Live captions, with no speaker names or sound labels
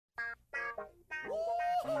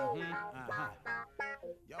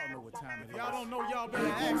Y'all know what time it is. Y'all don't know, y'all better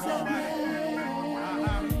ask somebody.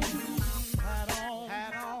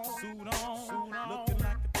 Hat on, suit on, looking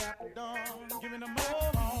like a dapper dawn. Giving them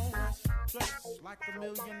microphone, dressed like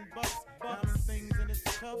 $1,000,000, diamond things in its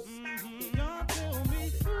cuffs. Y'all tell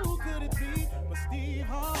me who could it be but Steve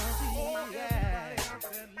Harvey? Yeah,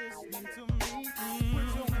 listening to me. Put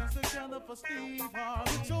your hands together for Steve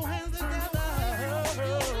Harvey. Put your hands together.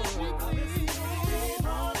 Steve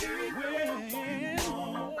Harvey.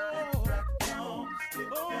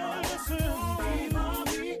 Steve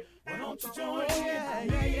Harvey, why don't you join in?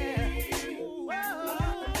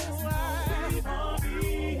 Steve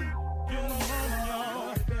Harvey, get on,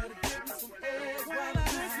 y'all. Better give me some eggs while I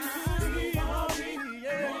listen to Steve Harvey.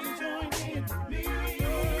 Won't you join in with me?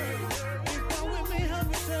 If you're with me, help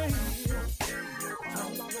me say,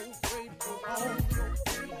 turn your radio on.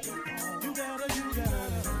 You gotta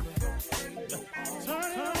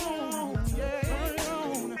turn it on, yeah. Turn it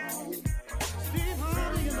on. Steve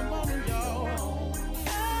Harvey in the morning, y'all.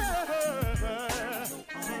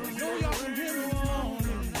 I know y'all can hear me on.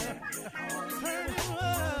 Turn it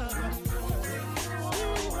up.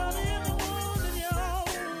 Steve Harvey in the morning, y'all.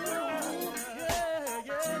 Yeah.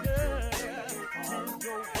 Turn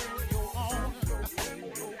your radio on.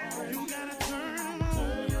 You gotta turn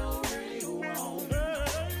your radio on.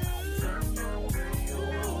 Turn your radio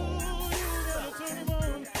on. You gotta turn it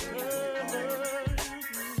on.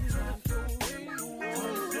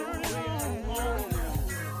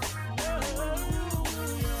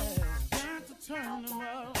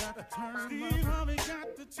 Steve Harvey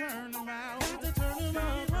got to turn them out. Got to turn them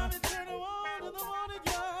out. Steve Harvey turn them on in the morning,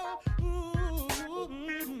 y'all.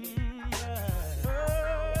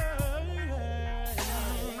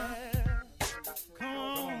 Come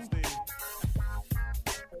on, Steve.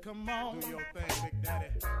 Come on. Do your thing, Big Daddy.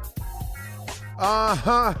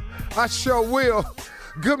 I sure will.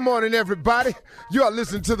 Good morning, everybody. You are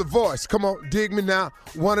listening to The Voice. Come on, dig me now.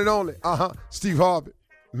 One and only. Steve Harvey.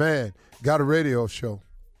 Man, got a radio show.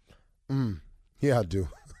 Yeah, I do.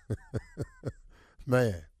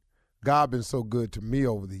 Man, God been so good to me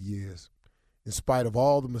over the years, in spite of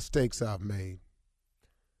all the mistakes I've made,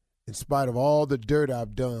 in spite of all the dirt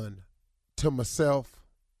I've done to myself.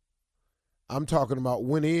 I'm talking about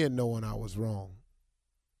went in knowing I was wrong.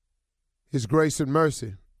 His grace and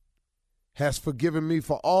mercy has forgiven me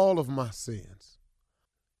for all of my sins.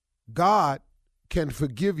 God can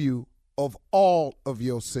forgive you of all of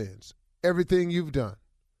your sins, everything you've done.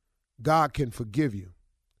 God can forgive you.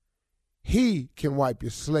 He can wipe your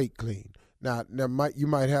slate clean. Now you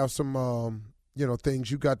might have some things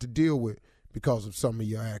you got to deal with because of some of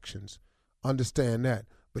your actions. Understand that.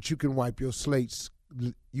 But you can wipe your slate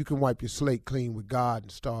clean with God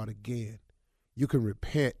and start again. You can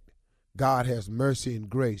repent. God has mercy and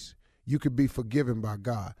grace. You can be forgiven by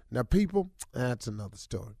God. Now, people, that's another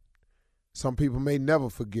story. Some people may never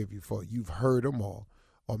forgive you for it. You've hurt them or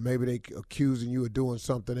maybe they accusing you of doing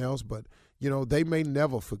something else, but, they may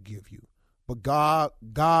never forgive you. But God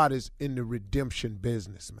is in the redemption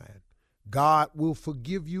business, man. God will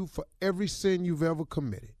forgive you for every sin you've ever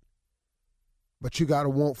committed. But you got to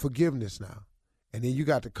want forgiveness now. And then you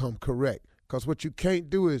got to come correct. Because what you can't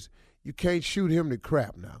do is you can't shoot him to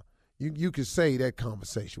crap now. You can say that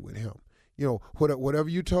conversation with him. Whatever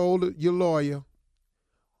you told your lawyer,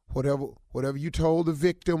 whatever you told the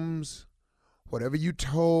victims, whatever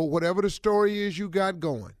the story is you got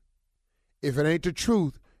going, if it ain't the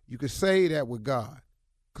truth, you can say that with God.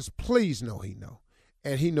 Because please know he know.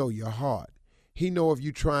 And he know your heart. He know if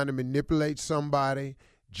you trying to manipulate somebody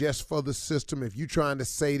just for the system, if you trying to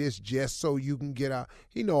say this just so you can get out,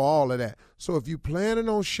 he know all of that. So if you planning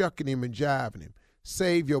on shucking him and jiving him,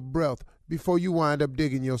 save your breath before you wind up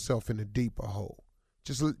digging yourself in a deeper hole.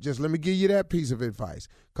 Just let me give you that piece of advice,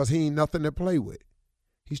 because he ain't nothing to play with.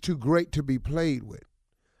 He's too great to be played with.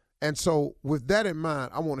 And so with that in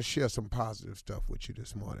mind, I want to share some positive stuff with you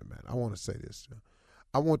this morning, man. I want to say this.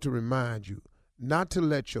 I want to remind you not to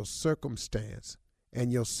let your circumstance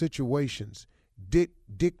and your situations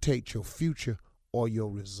dictate your future or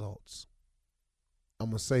your results. I'm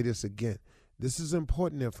going to say this again. This is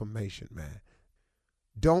important information, man.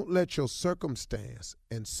 Don't let your circumstance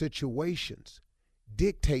and situations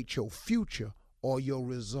dictate your future or your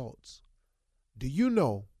results. Do you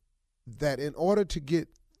know that in order to get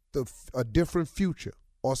a different future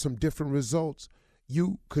or some different results,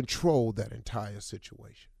 you control that entire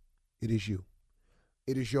situation? It is you.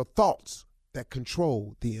 It is your thoughts that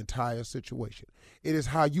control the entire situation. It is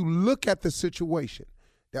how you look at the situation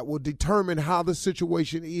that will determine how the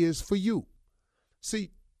situation is for you. See,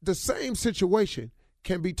 the same situation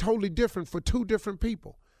can be totally different for two different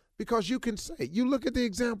people. Because you can say, you look at the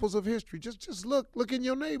examples of history, just look in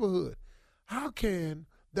your neighborhood.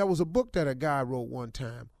 There was a book that a guy wrote one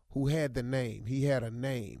time who had he had a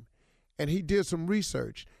name, and he did some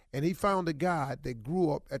research, and he found a guy that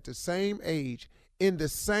grew up at the same age in the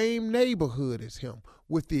same neighborhood as him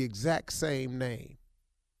with the exact same name.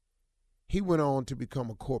 He went on to become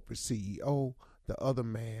a corporate CEO. The other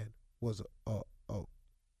man was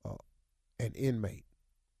an inmate.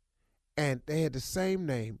 And they had the same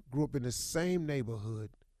name, grew up in the same neighborhood.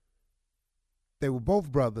 They were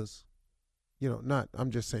both brothers,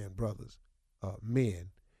 I'm just saying brothers, men.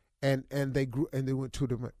 And they grew, and they went two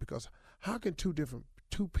different, because how can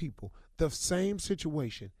two people, the same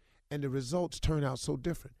situation, and the results turn out so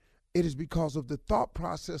different? It is because of the thought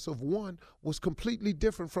process of one was completely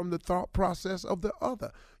different from the thought process of the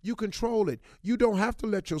other. You control it. You don't have to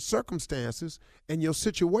let your circumstances and your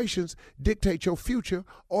situations dictate your future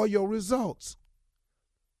or your results.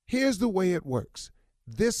 Here's the way it works.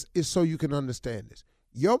 This is so you can understand this.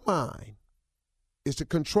 Your mind is the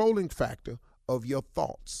controlling factor of your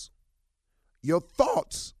thoughts. Your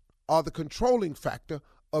thoughts are the controlling factor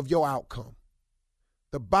of your outcome.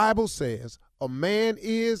 The Bible says, a man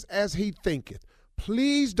is as he thinketh.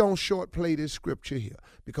 Please don't shortplay this scripture here,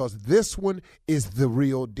 because this one is the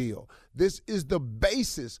real deal. This is the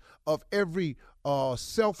basis of every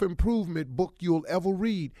self-improvement book you'll ever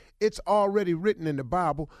read. It's already written in the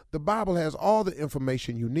Bible. The Bible has all the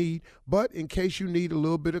information you need, but in case you need a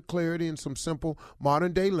little bit of clarity in some simple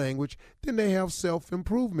modern-day language, then they have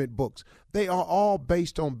self-improvement books. They are all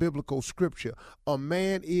based on biblical scripture. A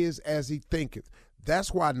man is as he thinketh.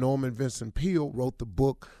 That's why Norman Vincent Peale wrote the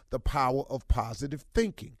book, The Power of Positive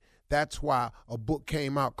Thinking. That's why a book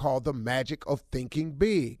came out called The Magic of Thinking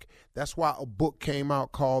Big. That's why a book came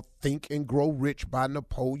out called Think and Grow Rich by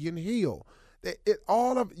Napoleon Hill.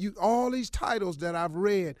 All these titles that I've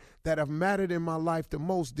read that have mattered in my life the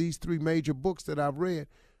most, these three major books that I've read,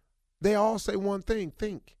 they all say one thing: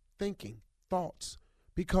 thinking, thoughts,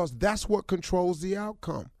 because that's what controls the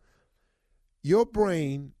outcome. Your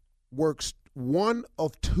brain works one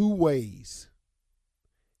of two ways.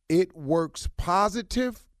 It works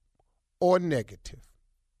positive or negative.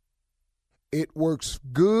 It works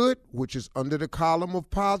good, which is under the column of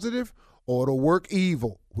positive, or it'll work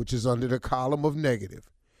evil, which is under the column of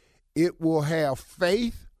negative. It will have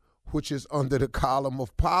faith, which is under the column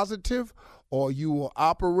of positive, or you will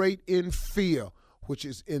operate in fear, which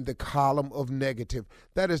is in the column of negative.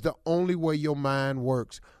 That is the only way your mind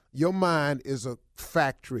works. Your mind is a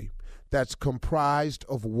factory that's comprised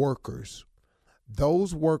of workers.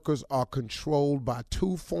 Those workers are controlled by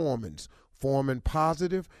two foremans, foreman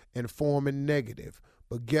positive and foreman negative.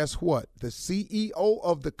 But guess what? The CEO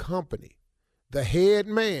of the company, the head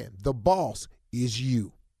man, the boss, is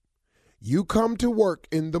you. You come to work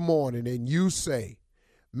in the morning and you say,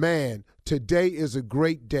 man, today is a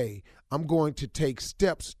great day. I'm going to take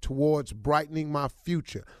steps towards brightening my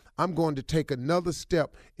future. I'm going to take another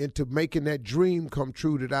step into making that dream come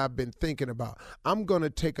true that I've been thinking about. I'm going to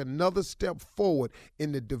take another step forward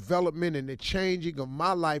in the development and the changing of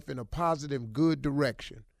my life in a positive, good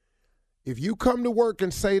direction. If you come to work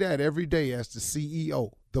and say that every day as the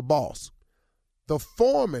CEO, the boss, the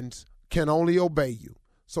foremen can only obey you.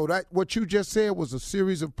 So that what you just said was a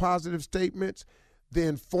series of positive statements.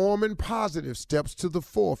 Then foreman positive steps to the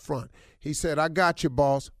forefront. He said, I got you,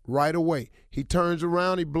 boss, right away. He turns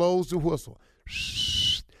around, he blows the whistle.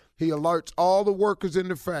 He alerts all the workers in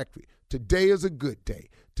the factory. Today is a good day.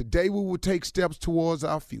 Today we will take steps towards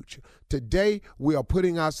our future. Today we are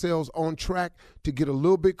putting ourselves on track to get a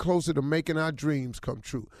little bit closer to making our dreams come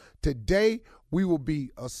true. Today we will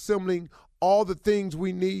be assembling all the things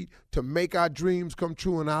we need to make our dreams come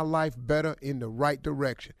true and our life better in the right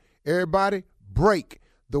direction. Everybody, break.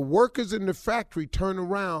 The workers in the factory turn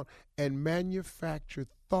around and manufacture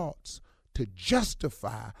thoughts to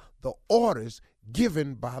justify the orders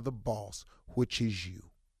given by the boss, which is you.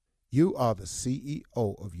 You are the CEO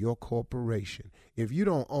of your corporation. If you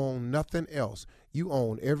don't own nothing else, you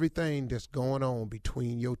own everything that's going on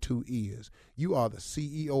between your two ears. You are the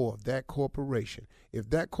CEO of that corporation. If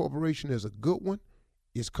that corporation is a good one,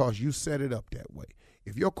 it's because you set it up that way.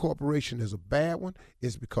 If your corporation is a bad one,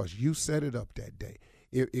 it's because you set it up that day.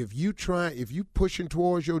 If you pushing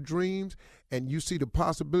towards your dreams and you see the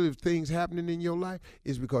possibility of things happening in your life,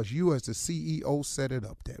 it's because you as the CEO set it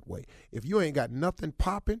up that way. If you ain't got nothing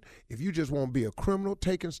popping, if you just want to be a criminal,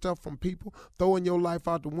 taking stuff from people, throwing your life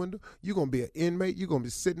out the window, you're going to be an inmate, you're going to be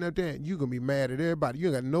sitting up there and you're going to be mad at everybody. You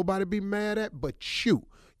ain't got nobody to be mad at but you.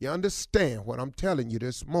 You understand what I'm telling you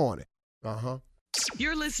this morning?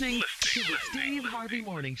 You're listening to the Steve Harvey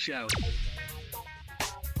Morning Show.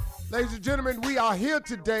 Ladies and gentlemen, we are here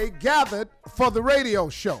today gathered for the radio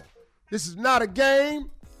show. This is not a game.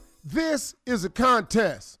 This is a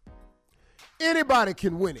contest. Anybody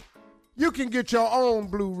can win it. You can get your own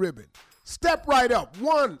blue ribbon. Step right up.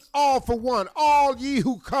 One, all for one. All ye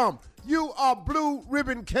who come. You are blue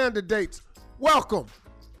ribbon candidates. Welcome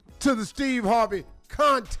to the Steve Harvey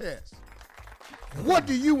contest. What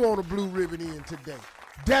do you want a blue ribbon in today?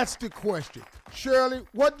 That's the question. Shirley,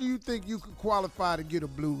 what do you think you could qualify to get a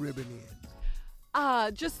blue ribbon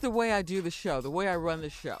in? Just the way I do the show, the way I run the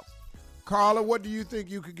show. Carla, what do you think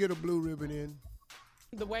you could get a blue ribbon in?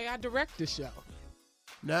 The way I direct the show.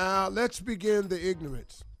 Now, let's begin the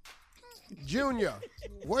ignorance. Junior,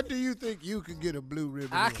 what do you think you could get a blue ribbon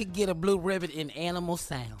I in? could get a blue ribbon in animal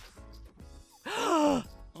sound. See what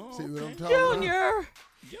I'm talking about? Junior!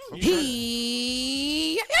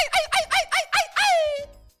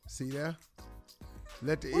 See there?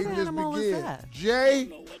 Let the What ignorance animal is begin. that?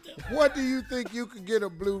 Jay, what do you think you could get a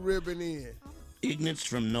blue ribbon in? Ignorance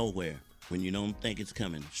from nowhere. When you don't think it's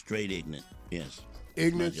coming. Straight ignorant. Yes.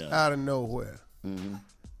 Ignorance job. out of nowhere. Mm-hmm.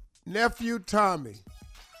 Nephew Tommy,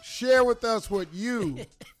 share with us what you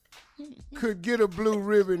could get a blue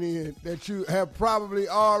ribbon in that you have probably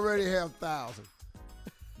already have thousands.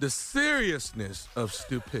 The seriousness of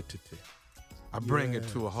stupidity. I bring it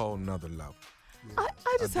to a whole nother level.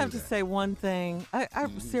 I just have to say one thing. I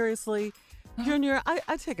seriously, Junior,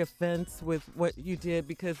 I take offense with what you did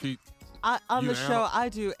because on the show I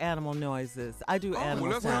do animal noises. I do animal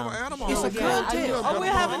well, let's sounds. have an animal. It's a contest. Oh, we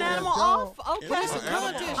have an animal off? Okay. It's a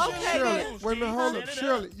contest. Okay. Shirley, wait a minute, hold up.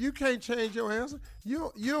 Shirley, you can't change your answer.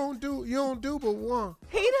 You don't do but one.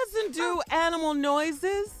 He doesn't do animal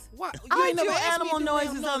noises. What? You I ain't do never asked me to animal do noises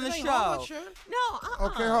animal on the noises. Ain't show. hard, Shirley. No,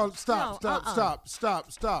 Okay, hold. Stop. No,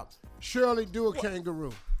 Stop. Shirley, do a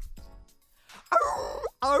kangaroo.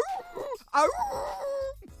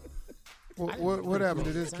 What happened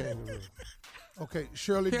to this kangaroo? Okay,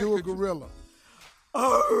 Shirley, do a gorilla.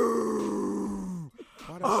 Why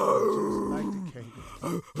does Shirley just like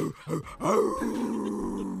the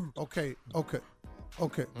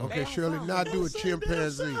kangaroo? Okay, Shirley, now do a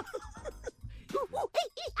chimpanzee.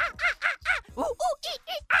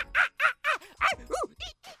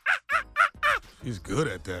 She's good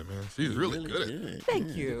at that, man. She's really good at that.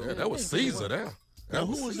 Thank you. Yeah, that was Caesar there. Now,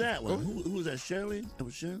 who was that one? Who was that? Shirley? That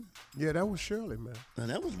was Shirley? Yeah, that was Shirley, man. Now,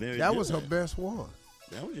 that was very That good. was her best one.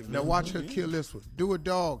 That was your Now best watch one, her yeah. kill this one. Do a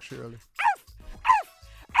dog, Shirley.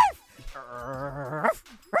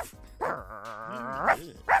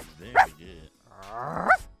 Good. Very good.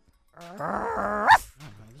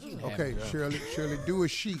 Okay, Shirley, do a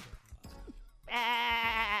sheep.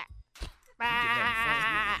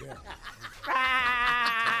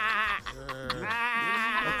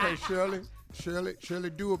 Okay, Shirley,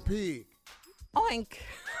 do a pig. Oink.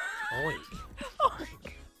 Oink?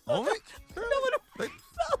 You know what it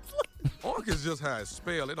sounds like? Oink is just how it's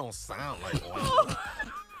spelled. It don't sound like oink.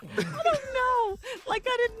 I don't know. Like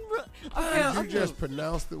I didn't. Did you just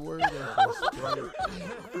pronounce the word?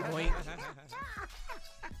 Oink.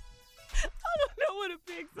 I don't know what a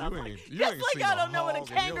pig sounds You like. ain't Just like seen I a don't know what a hog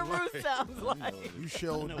in your kangaroo life. sounds like. You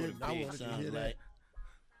sure You know what didn't. a I pig wanted to sounds hear that. like.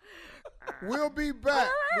 We'll be back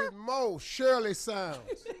with more Shirley sounds.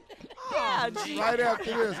 Yeah, gee. Right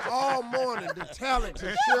after this, all morning, the talents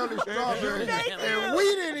of Shirley Strawberry. And we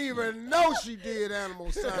didn't even know she did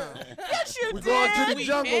animal sounds. Yes, you We're did. going to the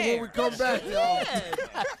jungle when we come back, y'all.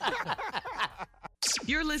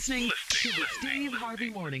 You're listening to the Steve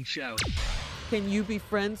Harvey Morning Show. Can you be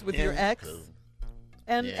friends with your Yeah, ex? cool.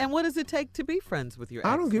 And Yeah. what does it take to be friends with your ex?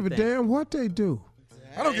 I don't give a you think? damn what they do.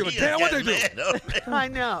 I don't give a He damn what got they do. mad already. I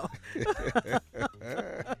know.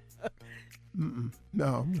 No,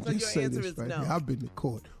 I'm So gonna just your say answer this is right no. here. I've been to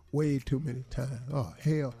court way too many times. Oh,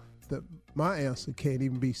 hell. My answer can't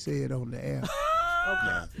even be said on the air. All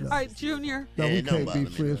right, Junior. No, Yeah, we it don't can't be bother me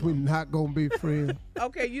friends. no We're more. not going to be friends.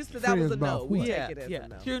 Okay, you said that was Friends a no. about We what? take it as a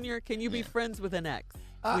no. Junior, can you be friends with an ex?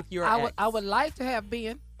 With your I ex? would like to have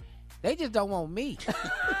been. They just don't want me.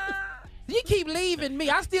 You keep leaving me.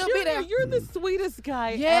 I'll still be Junior, there. you're the sweetest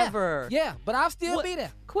guy Yeah, ever. yeah, but I'll still What- be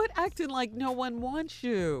there. Quit acting like no one wants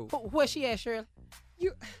you. Where she at, Shirley?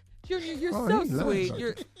 Junior, you're Oh, so he lying sweet. like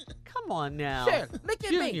You're. Come on now. Shirley, look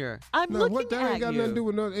at me. Junior, I'm No, looking what that at ain't got you. nothing to do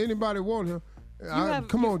with nothing. Anybody want him. have-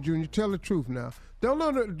 Come on, Junior, tell the truth now. Don't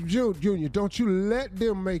let Junior, don't you let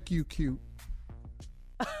them make you cute.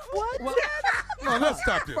 What? No, let's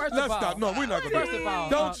stop this. First of Let's all- stop. No, we're not going to First do of that. all,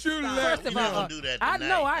 Don't you let first of You all, don't do that I tonight.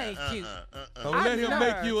 know I ain't cute. Don't I let him know.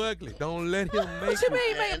 make you ugly. Don't let him make What you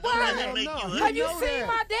mean, man? Don't let Why? him make you no. ugly. Have you know seen that.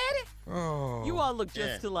 my daddy? Oh. You all look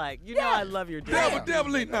just alike. You know I love your dad.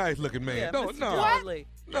 Definitely nice looking man. Yeah, No, Mr. no. Dudley.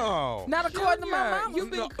 No. Not according to my Junior, mama.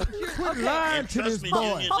 you've been okay. lying And to trust this me, boy.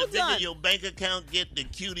 Junior, Hold the bigger on. your bank account get, the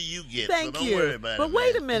cuter you get. Thank so don't you. worry about But it,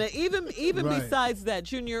 wait a man. minute. Even Right. besides that,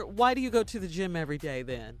 Junior, why do you go to the gym every day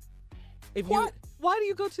then? Why do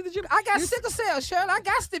you go to the gym? I got You- sickle cell, Shirley. I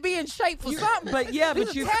got to be in shape for something. But yeah, but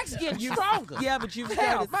These you attacks getting stronger. Yeah, but you've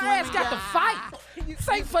Hell, started my ass slimming got to down. fight. This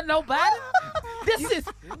ain't for nobody. This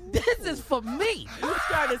is for me. You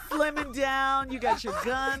started slimming down. You got your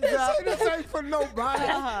guns up. This ain't for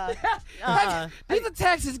nobody. These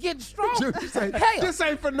attacks is getting stronger. Just say, Hell. this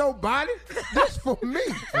ain't for nobody. This for me.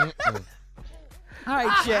 All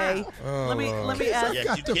right, Jay. let me ask. Yes,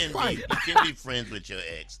 got you to can fight. be. You can be friends with your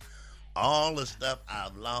ex. All the stuff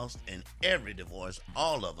I've lost in every divorce,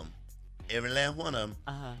 all of them, every last one of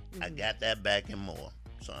them, I got that back and more.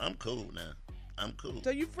 So I'm cool now. I'm cool. So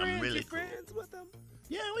you I'm friends? really You cool. friends with them?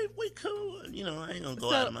 Yeah, we cool. You know, I ain't gonna go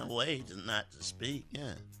So- out of my way to not to speak.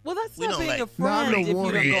 Yeah. Well, that's We not don't being like- a friend No, I if don't you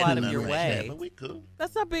want don't it. go out of Nothing your like way. that, but we cool.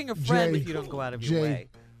 That's not being a friend Jay, if you don't go out of your Jay, way.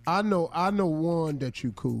 I know one that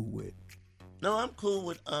you cool with. No, I'm cool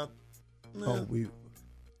with Oh, we.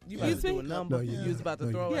 You about to Excuse do a me? number. No, you You was about to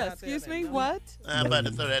no, throw you- it Yeah, out there, excuse that me, number. what? I'm about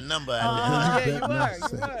to throw that number out Uh-huh. there. Yeah, you were. Not You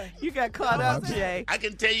say. were. You got caught up, Jay. I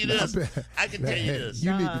can tell you this. I can tell you this.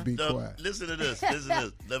 You need to be The- quiet. listen to this. Listen to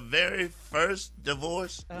this. The very first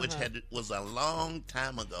divorce, which was a long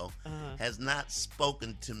time ago, has not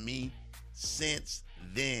spoken to me since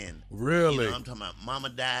then. Really? You know, I'm talking about mama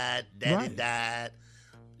died, daddy Right. died.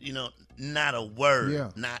 You know, not a word. Yeah.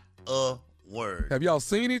 Not a word. Have y'all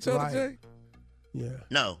seen each other, Right. Jay? Yeah.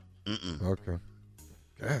 No. Mm-mm. Okay.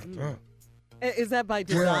 God, Is that by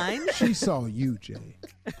design? Well, she saw you, Jay.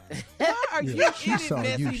 Why are you Yeah, she eating saw you.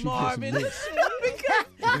 Messy She just Marvin? missed.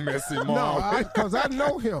 Messy No, Marvin. because I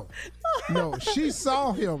know him. No, she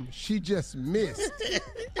saw him. She just missed.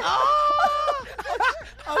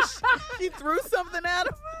 She threw something at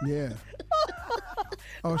him? Yeah.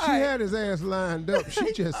 Oh, she had his ass lined up.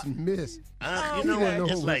 She just missed. You know He what? didn't know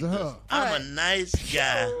It's it was like this. her. I'm a nice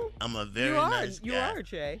guy. I'm a very You are. nice guy. You are,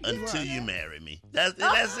 Jay. Until you marry me. That's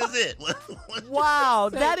just it. Wow,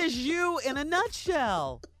 that is you in a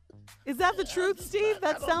nutshell. Is that the truth, Steve?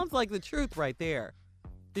 That sounds like the truth right there.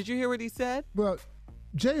 Did you hear what he said? But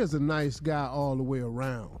Jay is a nice guy all the way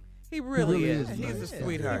around. He really is. is He's nice. a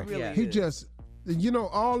sweetheart. He really yeah. He just, you know,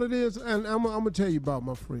 all it is, and I'm going to tell you about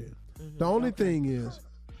my friend. The only thing is,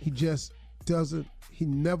 he just doesn't, he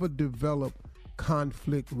never developed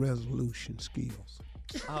conflict resolution skills.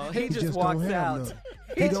 Oh, he He just walks don't have out. none.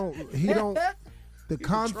 He don't, the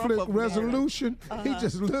conflict of them. resolution, he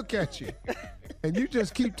just look at you. And you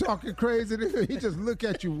just keep talking crazy to him. He just look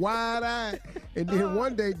at you wide-eyed. And then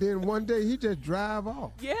one day, he just drive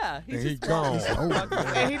off. Yeah, And he gone.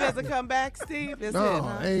 And he doesn't come back, Steve? That's No, it,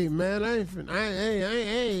 huh? hey man, I ain't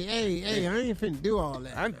finna do all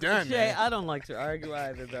that. I'm done, Jay, man. I don't like to argue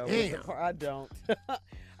either, though. Damn. I don't.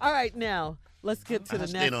 All right, now let's get to I the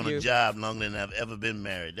stayed on nephew. a job longer than I've ever been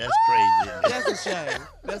married. That's crazy. That's a shame.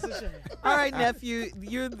 That's a shame. All right, nephew,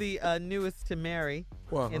 you're the newest to marry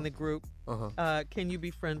Uh-huh. in the group. Uh-huh. Can you be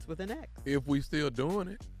friends with an ex? If we still doing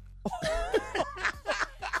it.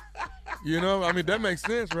 You know, I mean, that makes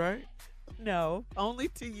sense, right? No, only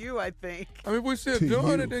to you, I think. I mean, if we're still To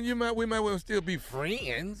doing you. it, then we might well still be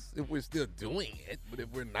friends if we're still doing it. But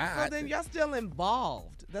if we're not, So then y'all still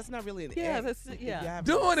involved. That's not really an Yeah, ex. that's- If yeah. you have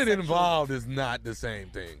doing it sexual- involved is not the same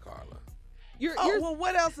thing, Carla. You're, Oh, you're well,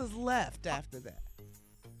 what else is left after that?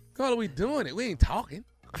 Carla, we doing it. We ain't talking.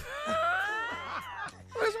 What's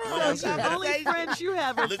wrong Well, with yeah. you? the only friends you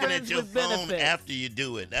have are Looking friends at your with phone benefits. after you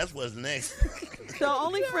do it. That's what's next. So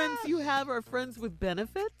only friends you have are friends with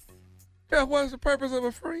benefits? Yeah, what's the purpose of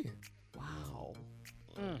a friend? Wow.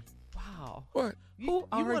 Mm. Wow. What? Who You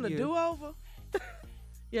are want a you? do-over?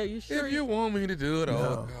 Yeah, you sure? If you want me to do it, No.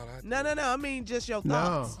 oh, God, No. I mean, just your No.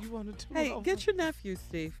 thoughts. You want to do Hey, over? get your nephew,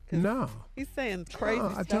 Steve. 'cause No. He's saying crazy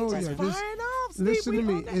I stuff. told right you. now. Just Firing off, Steve. listen to We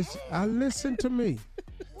me. on the Listen to me.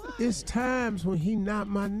 It's times when he not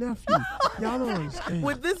my nephew. Y'all don't understand.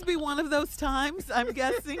 Would this be one of those times, I'm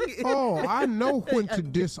guessing? Oh, I know when to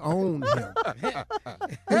disown him.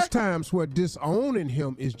 There's times where disowning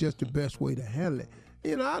him is just the best way to handle it.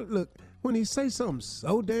 You know, look, when he say something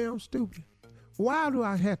so damn stupid, why do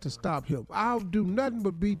I have to stop him? I'll do nothing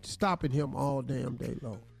but be stopping him all damn day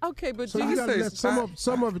long. Okay, but So do you you gotta say let stop?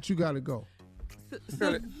 some of it you gotta go.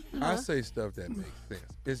 so, I say stuff that makes sense.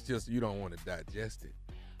 It's just you don't want to digest it.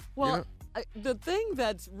 well, Yeah. the thing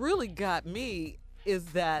that's really got me is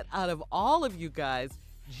that out of all of you guys,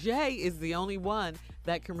 Jay is the only one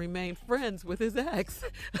that can remain friends with his ex,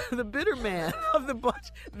 the bitter man of the bunch.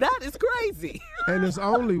 That is crazy. And there's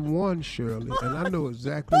only one Shirley, and I know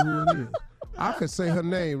exactly who it is. I could say her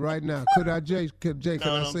name right now. Could I, Jay? Can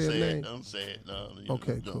I say her name? Don't say it. No.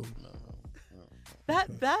 Okay, cool.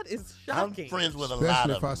 That is shocking. I'm friends with a Especially lot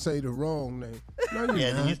of if I say the wrong name. No, you're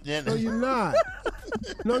Yeah, not. No, you're not.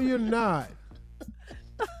 No, you're not.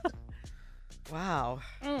 Wow.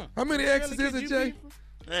 How many exes is it, Jay?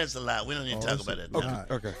 That's a lot. We don't need to talk about that now.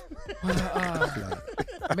 Okay.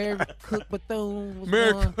 Mary Cook Bethune was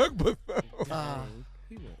Mary one. Cook Bethune.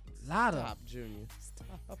 Lot of Stop, Junior.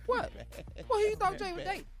 Stop. what? Well, who you thought Jay was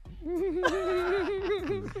dating?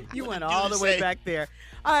 You went all the way back there.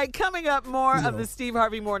 All right, coming up, more of the Steve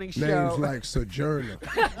Harvey Morning Show. Names like Sojourner.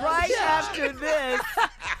 Right after this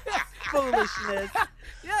foolishness.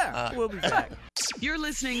 Yeah, we'll be back. You're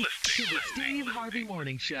listening to the Steve Harvey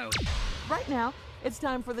Morning Show. Right now, it's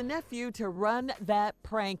time for the nephew to run that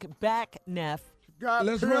prank back, Neff.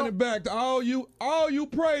 Let's run it back to all you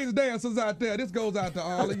praise dancers out there. This goes out to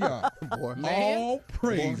all of y'all. Boy, All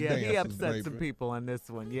praise Yeah, dancers. he upset baby. some people on this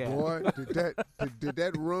one, yeah. boy, did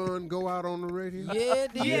that run go out on the radio? Yeah,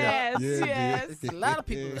 it did. Yes, Yeah, yes. A lot of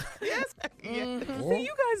people. Yes. See,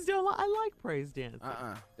 you guys don't I like praise dancing.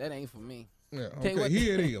 That ain't for me. Yeah, Tell you okay, what-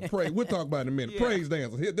 here it is. We'll talk about it in a minute. Yeah. Praise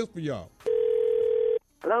dancers. Here, this for y'all.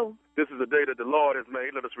 Hello. This is the day that the Lord has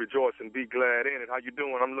made. Let us rejoice and be glad in it. How you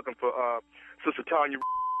doing? I'm looking for Sister Tanya.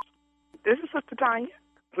 This is Sister Tanya.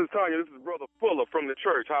 Sister Tanya, this is Brother Fuller from the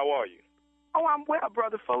church. How are you? Oh, I'm well,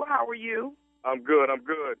 Brother Fuller. How are you? I'm good.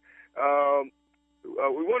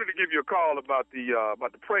 We wanted to give you a call about the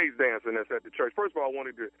praise dancing that's at the church. First of all, I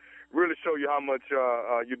wanted to really show you how much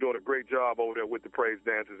you're doing a great job over there with the praise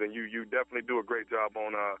dancers, and you definitely do a great job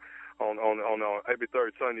on every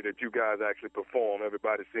third Sunday that you guys actually perform.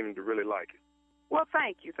 Everybody seems to really like it. Well,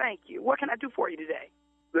 thank you. What can I do for you today?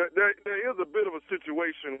 There is a bit of a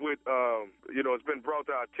situation with, it's been brought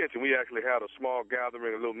to our attention. We actually had a small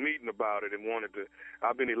gathering, a little meeting about it, and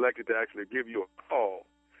I've been elected to actually give you a call.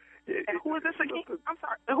 And who is this again? I'm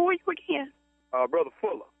sorry. Who are you again? Brother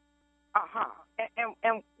Fuller. Uh-huh. And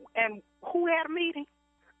who had a meeting?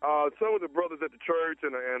 Some of the brothers at the church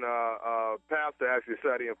and pastor actually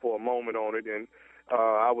sat in for a moment on it, and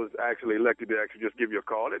I was actually elected to actually just give you a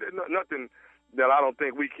call. Nothing that I don't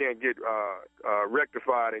think we can't get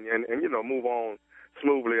rectified and move on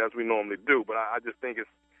smoothly as we normally do. But I just think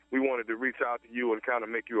we wanted to reach out to you and kind of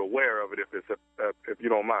make you aware of it if you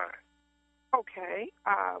don't mind. Okay.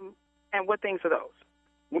 And what things are those?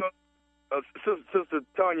 Well, Sister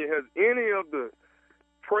Tanya, has any of the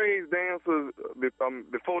praise dancers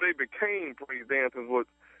before they became praise dancers was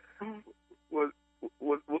any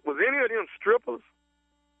of them strippers?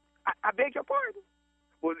 I beg your pardon?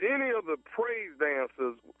 Was any of the praise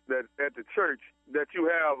dancers that at the church that you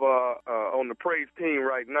have on the praise team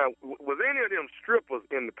right now, was any of them strippers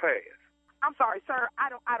in the past? I'm sorry, sir. I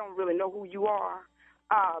don't really know who you are,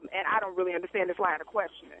 and I don't really understand this line of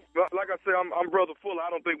questioning. Like I said, I'm Brother Fuller.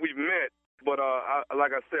 I don't think we've met, but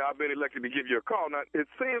like I said, I've been elected to give you a call. Now, it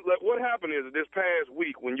seems like what happened is this past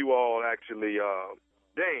week when you all actually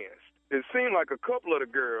danced, it seemed like a couple of the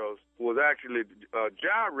girls was actually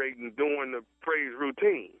gyrating during the praise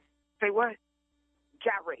routine. Say what?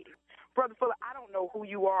 Gyrating. Brother Fuller, I don't know who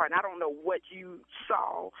you are, and I don't know what you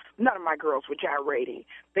saw. None of my girls were gyrating.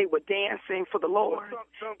 They were dancing for the Lord.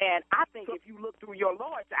 And I think if you look through your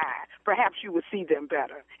Lord's eye, perhaps you would see them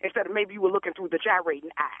better, instead of maybe you were looking through the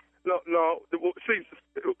gyrating eye. No. See,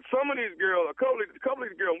 some of these girls, a couple of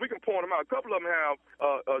these girls, we can point them out. A couple of them have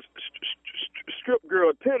strip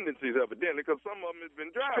girl tendencies, evidently, because some of them has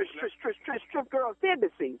been driving. Strip girl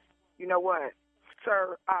tendencies. You know what?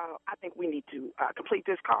 Sir, I think we need to complete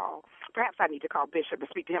this call. Perhaps I need to call Bishop and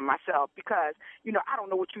speak to him myself because, I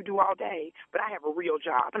don't know what you do all day, but I have a real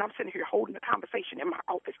job. And I'm sitting here holding a conversation in my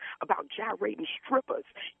office about gyrating strippers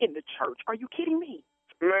in the church. Are you kidding me?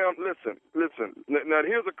 Ma'am, listen. Now,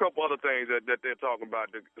 here's a couple other things that they're talking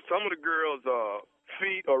about. Some of the girls'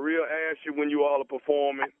 feet are real ashy when you all are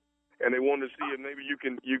performing, and they want to see if maybe you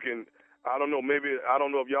can. I don't know. Maybe I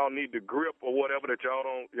don't know if y'all need the grip or whatever that y'all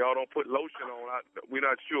don't put lotion on. We're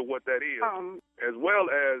not sure what that is. As well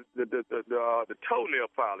as the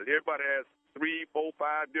toenail polish. Everybody has 3, 4,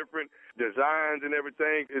 5 different designs and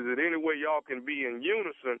everything. Is it any way y'all can be in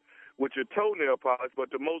unison with your toenail polish?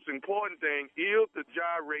 But the most important thing is the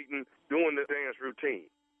gyrating during the dance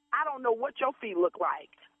routine. I don't know what your feet look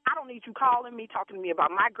like. I don't need you calling me, talking to me about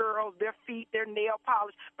my girls, their feet, their nail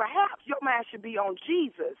polish. Perhaps your mind should be on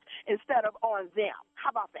Jesus instead of on them. How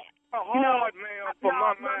about that? Hard, man, for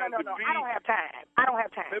my mind to be. I don't have time. I don't have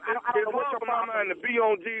time. I don't know what your for my mind to be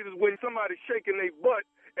on Jesus when somebody's shaking their butt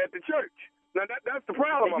at the church. Now, that's the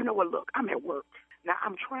problem. You know what? Look, I'm at work. Now,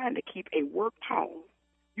 I'm trying to keep a work tone.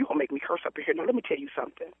 You're going to make me curse up in here. Now, let me tell you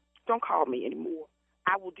something. Don't call me anymore.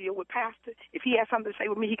 I will deal with Pastor. If he has something to say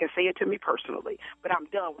with me, he can say it to me personally. But I'm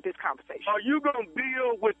done with this conversation. Are you going to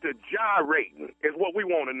deal with the gyrating is what we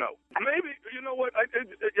want to know. Maybe, you know what,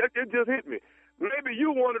 it just hit me. Maybe you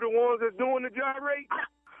one of the ones that's doing the gyrate.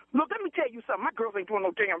 Look, let me tell you something. My girls ain't doing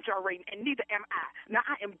no damn gyrating, and neither am I. Now,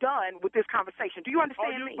 I am done with this conversation. Do you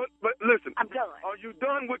understand me? But listen. I'm done. Are you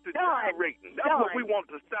done with the gyrating? That's what we want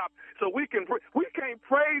to stop so we can we can't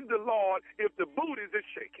praise the Lord if the booties is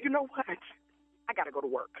shaking. You know what? I got to go to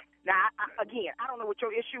work. Now, again, I don't know what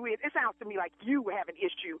your issue is. It sounds to me like you have an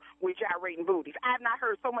issue with gyrating booties. I have not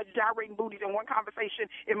heard so much gyrating booties in one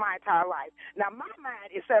conversation in my entire life. Now, my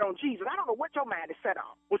mind is set on Jesus. I don't know what your mind is set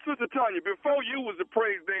on. Well, Sister Tanya, before you was a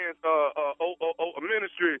praise dance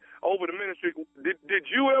ministry, over the ministry, did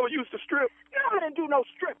you ever used to strip? No, I didn't do no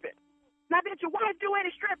stripping. Now, did your wife do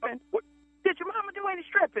any stripping? Did your mama do any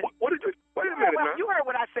stripping? What did you? Wait a minute, man. You heard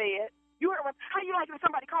what I said. You heard how you like if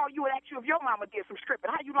somebody called you and asked you if your mama did some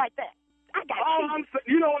stripping? How you like that? I got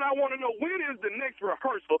you know what I want to know? When is the next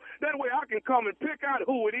rehearsal? That way I can come and pick out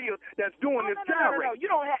who it is that's doing this gyrate. No. You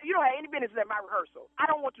don't have any business at my rehearsal. I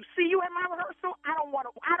don't want to see you at my rehearsal. I don't want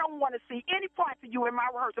to see any parts of you in my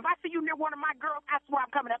rehearsal. If I see you near one of my girls, I swear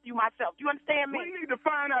I'm coming after you myself. Do you understand me? We need to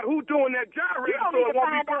find out who's doing that gyrate. You don't need to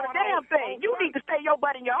find out a damn thing. You need to stay your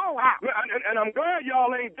butt in your own house. And I'm glad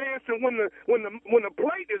y'all ain't dancing when the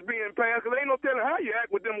plate is being passed, because ain't no telling how you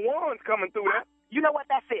act with them wands coming through that. You know what?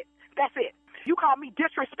 That's it. That's it. You call me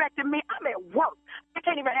disrespecting me, I'm at work. I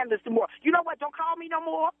can't even handle this anymore. You know what? Don't call me no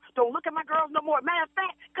more. Don't look at my girls no more. Matter of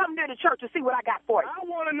fact, come near the church and see what I got for you. I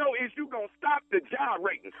want to know is you going to stop the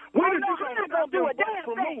gyrating. When are you going to stop do a damn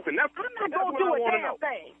thing. Moving? That's I'm not going to do a damn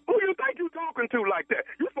thing. Who you think you talking to like that?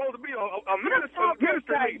 You're supposed to be a minister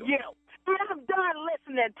leader. I'm done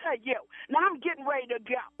listening to you. Now I'm getting ready to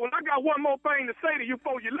go. Well, I got one more thing to say to you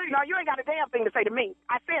before you leave. No, you ain't got a damn thing to say to me.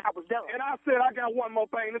 I said I was done. And I said I got one more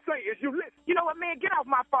thing to say. Is you listen? You know what, man? Get off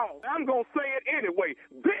my phone. I'm going to say it anyway.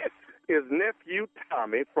 This is Nephew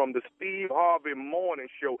Tommy from the Steve Harvey Morning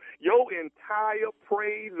Show. Your entire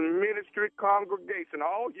praise ministry congregation,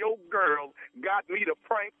 all your girls, got me to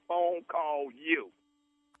prank phone call you.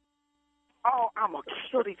 Oh, I'm a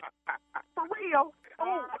shitty. For real?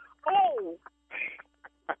 Oh,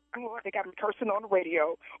 they got me cursing on the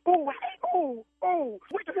radio. Oh,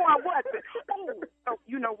 which one was it? Oh,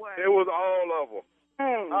 you know what? It was all of them.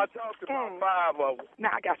 I talked to about 5 of them. Now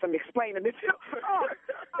I got some explaining to do.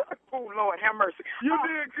 Oh, Lord, have mercy. You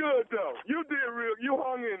did good, though. You did real. You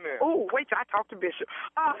hung in there. Oh, wait till I talk to Bishop.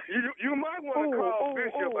 You might want to call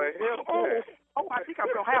Bishop a help. I think I'm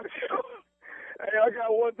going to have it. Hey, I got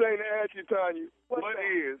one thing to ask you, Tanya. What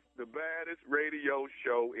is the baddest radio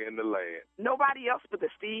show in the land? Nobody else but the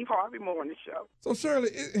Steve Harvey Morning Show. So, Shirley,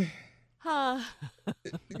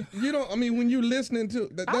 you don't, I mean, when you listening to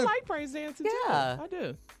that, I like praise dancing too. Yeah. I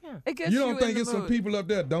do. Yeah. It gets you don't think in it's the some mood. people up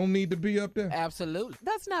there don't need to be up there? Absolutely.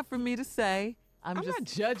 That's not for me to say. I'm just not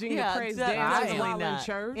judging the praise definitely dancers while not. in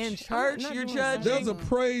church. In church, you're judging. There's a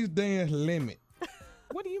praise dance limit.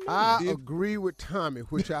 What do you mean? I agree with Tommy,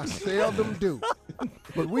 which I seldom do.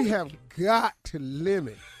 But we have got to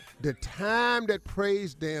limit the time that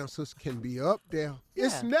praise dancers can be up there. Yeah.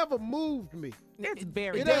 It's never moved me. It's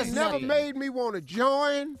very It ain't never made me want to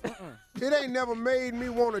join. It ain't never made me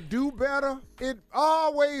want to do better. It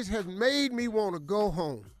always has made me want to go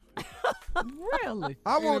home. Really?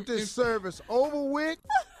 I want this service over with.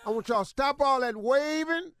 I want y'all to stop all that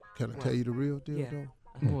waving. Can I tell you the real deal, though?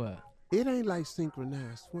 What? It ain't like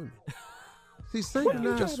synchronized swimming. See,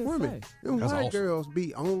 synchronized swimming, them white girls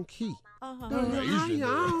be on key. Uh-huh. I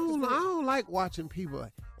don't like watching people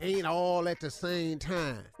ain't all at the same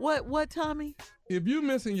time. What, Tommy? If you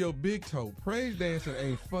missing your big toe, praise dancing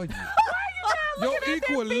ain't for you. Your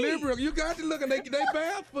equilibrium, you got to look at they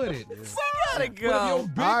barefooted. She gotta But if go. your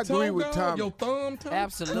big I toe agree with gone, Tommy. your thumb toe.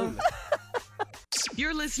 Absolutely.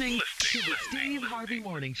 You're listening to the Steve Harvey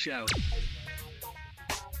Morning Show.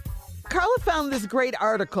 Carla found this great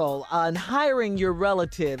article on hiring your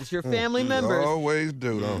relatives, your family members. Always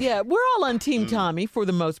do, don't Yeah, we're all on Team Tommy for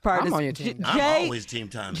the most part. I'm on your team. I'm always Team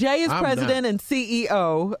Tommy. Jay is I'm president and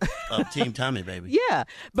CEO. Team Tommy, baby. Yeah,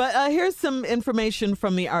 but here's some information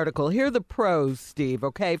from the article. Here are the pros, Steve,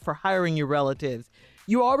 okay, for hiring your relatives.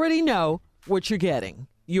 You already know what you're getting.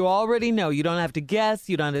 You already know. You don't have to guess.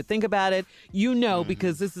 You don't have to think about it. You know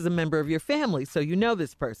because this is a member of your family, so you know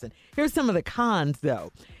this person. Here's some of the cons,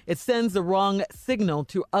 though. It sends the wrong signal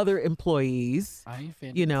to other employees. I ain't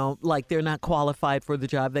finished. You know, like they're not qualified for the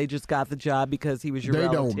job. They just got the job because he was your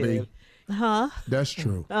relative. They don't be. Huh? That's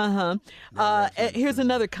true. Here's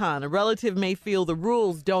another con. A relative may feel the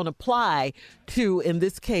rules don't apply to, in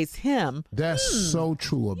this case, him. That's so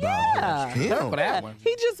true about Him. For that one.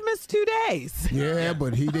 He just missed 2 days. Yeah,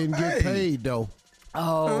 but he didn't get paid, though.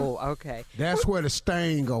 Oh, okay. That's where the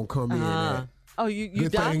stain gonna come in at. Oh, you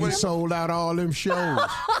Good docked thing he him? sold out all them shows.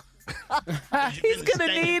 He's going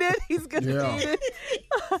to need it. He's going to Yeah. need it.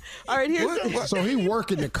 All right, So he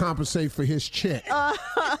working to compensate for his check.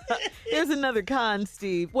 here's another con,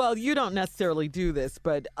 Steve. Well, you don't necessarily do this,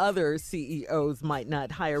 but other CEOs might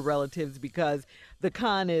not hire relatives because the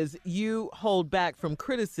con is you hold back from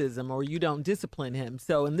criticism or you don't discipline him.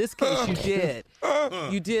 So in this case, you did.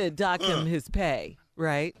 You did dock him his pay,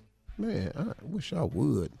 right? Man, I wish I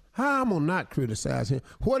would. How I'm gonna not criticize him?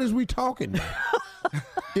 What is we talking about?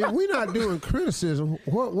 If we not doing criticism,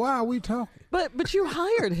 why are we talking? But you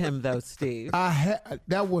hired him though, Steve.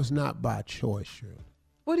 That was not by choice, Shirley.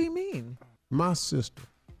 What do you mean? My sister.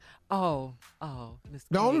 Oh, Miss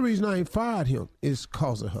The Kate. only reason I ain't fired him is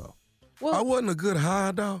cause of her. Well, I wasn't a good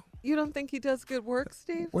hire, though. you don't think he does good work,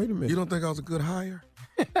 Steve? Wait a minute. You don't think I was a good hire?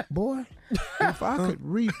 Boy, if I could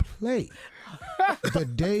replay the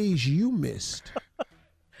days you missed,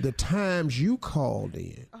 the times you called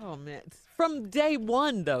in, Oh man, from day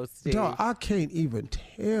one though, Steve. dog, I can't even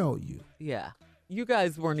tell you. Yeah, you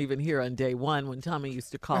guys weren't even here on day one when Tommy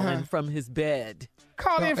used to call in from his bed.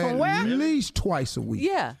 Called in from At where? least twice a week.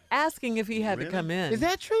 Yeah, asking if he had to come in. Is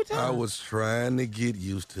that true, Tom? I was trying to get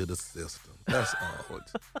used to the system. That's all.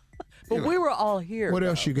 But we were all here. What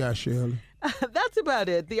else you got, Shirley? That's about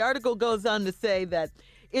it. The article goes on to say that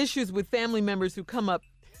issues with family members who come up.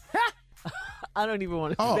 I don't even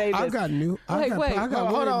want to Oh, say this. I got new. I got Hold way on,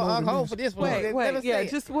 more hold than for this. this one. Wait, Let me yeah, say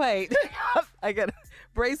it. just wait. I got to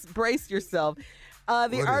brace yourself. The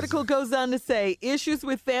What article is it? goes on to say issues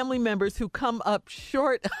with family members who come up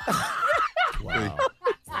short. Wow.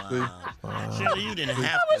 Shirley, you didn't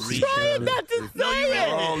have to read Trying it. not to No, you say had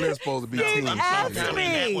it. All this supposed to be Steve team. asked I mean, me.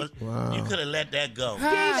 that was, Wow. you could have let that go. He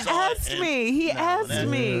asked me. He asked that's-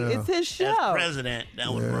 me. Yeah. It's his As show. president,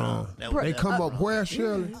 that was Yeah. wrong. That was, They come up where,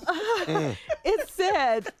 Shirley? It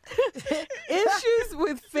said issues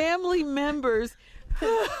with family members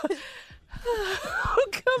who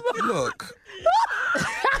come up. Look,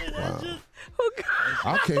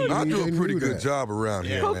 I can't I believe do they a pretty knew good that. job around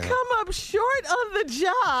here Who now. come up short on the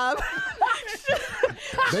job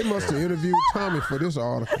They must have interviewed Tommy for this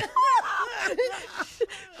article.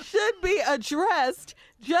 should be addressed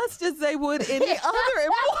just as they would any other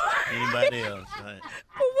employee. anybody else, right?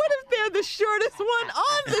 But what if they're the shortest one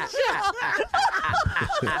on the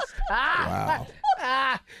job? Wow.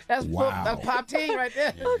 That's Wow. that's Pop Team right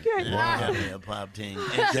there. Okay. Yeah, Pop Team.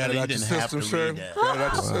 And Got Shirley, it you out your didn't have system, to Shirley. read that. Got it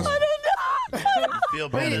out your system. You feel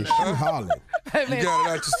better Man, now? she hollering. Hey, You man, got it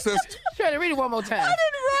out your system. try to read it one more time.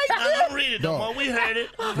 I don't read it no more. We heard it.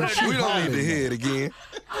 We heard We it. don't need to hear it again.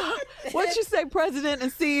 What you say, President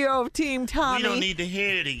and CEO of Team Tommy? We don't need to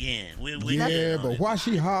hear it again. We Yeah, but why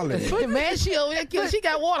she hollering? Hey, man, she over there killing. She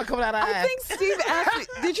got water coming out of her I eyes. think Steve asked me.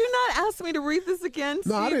 Did you not ask me to read this again,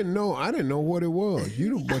 Steve? No, I didn't know. I didn't know what it was.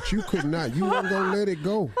 But you could not. You weren't gonna let it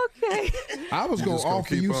go. Okay. I was gonna just gonna offer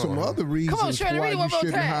keep you on. some other reasons Shirley, why read it you one more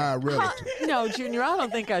shouldn't time. hire a relative. No, Junior, I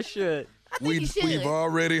don't think I should. We've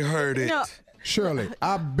already heard it. No. Shirley,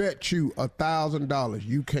 I bet you $1,000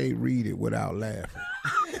 you can't read it without laughing.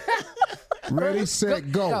 Ready,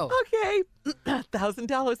 set, go. Okay.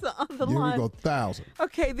 $1,000 on the Here line. we go, 1,000.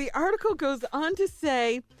 Okay, the article goes on to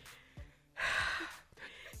say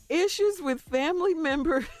issues with family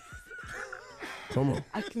members. Come on,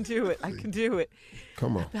 I can do it. I can do it.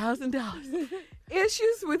 come on. $1,000.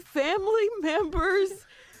 Issues with family members.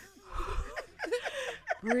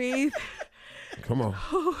 Breathe. Come on.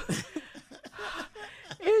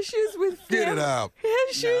 Issues with Get it out.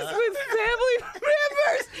 Issues with family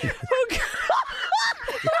members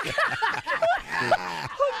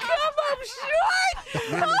who come up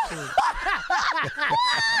short.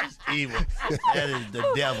 evil. That is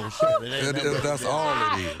the devil. Shirley. That's all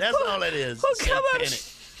it is. That's all it is. Who come up Panic.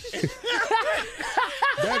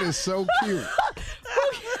 That is so cute.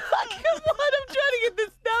 Come on, I'm trying to get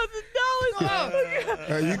this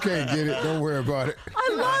 $1,000. You can't get it. Don't worry about it.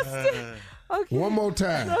 I lost it. Okay. One more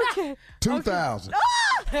time. Okay. 2,000.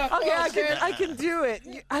 Okay, I can do it.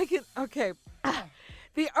 Okay.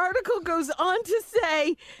 The article goes on to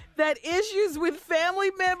say that issues with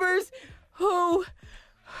family members who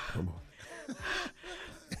Come on.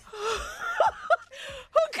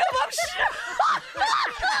 Who come up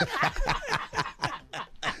short?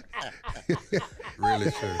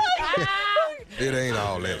 Really, sir. It ain't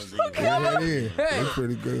all that. Yeah, it is. It's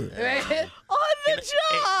pretty good. On the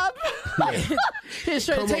job. Here,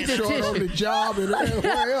 sure, Come take up this short on the tissue. job and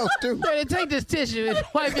everywhere else, too. Sure, take this tissue and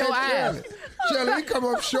wipe your eyes. Shelly, he come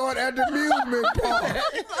up short at the amusement park.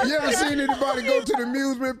 You ever seen anybody go to the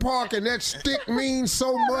amusement park and that stick means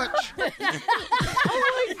so much? Oh,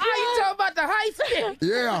 you talking about the high stick?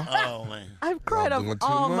 Yeah. Oh, man. I've cried Y'all off doing too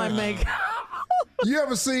all my much. makeup. You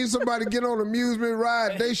ever seen somebody get on an amusement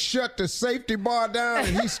ride, they shut the safety bar down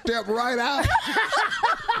and he stepped right out?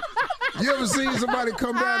 You ever seen somebody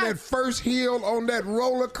come down that first hill on that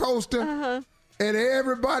roller coaster and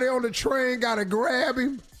everybody on the train got to grab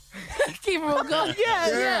him? Keep him going.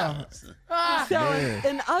 Yeah. So,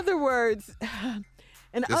 in other words,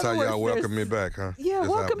 That's how y'all welcome me back, huh? Yeah,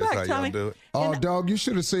 welcome back, That's how Tommy. y'all do it. Oh, dog, you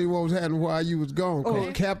should have seen what was happening while you was gone. Because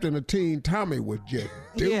Oh. Captain of Teen Tommy was just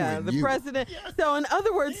doing Yeah, the you. president. So, in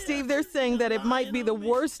other words, Steve, they're saying that it might be the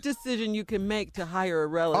worst decision you can make to hire a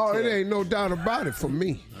relative. Oh, it ain't no doubt about it for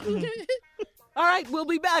me. All right, we'll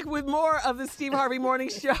be back with more of the Steve Harvey Morning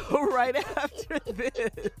Show right after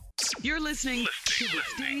this. You're listening to the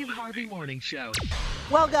Steve Harvey Morning Show.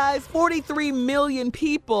 Well, guys, 43 million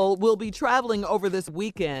people will be traveling over this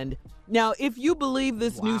weekend. Now, if you believe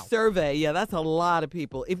this new survey, yeah, that's a lot of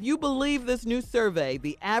people. If you believe this new survey,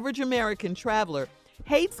 the average American traveler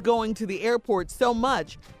hates going to the airport so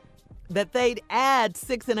much that they'd add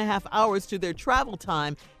 6.5 hours to their travel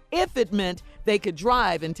time if it meant they could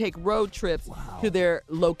drive and take road trips to their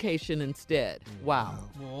location instead. Wow.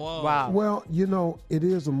 Well, you know, it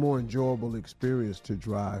is a more enjoyable experience to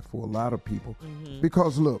drive for a lot of people.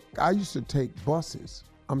 Because, look, I used to take buses.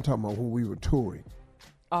 I'm talking about when we were touring.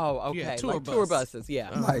 Oh, okay. Yeah, like tour buses, yeah.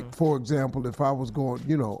 Like, for example, if I was going,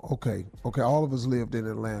 you know, okay, all of us lived in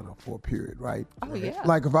Atlanta for a period, right? Oh, yeah.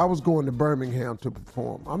 Like, if I was going to Birmingham to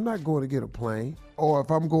perform, I'm not going to get a plane. Or if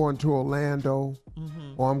I'm going to Orlando,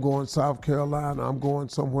 or I'm going South Carolina, I'm going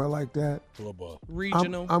somewhere like that.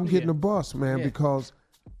 Regional. I'm getting a bus, man, because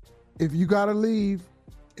if you got to leave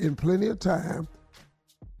in plenty of time,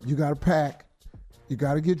 you got to pack, you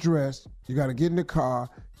got to get dressed, you got to get in the car,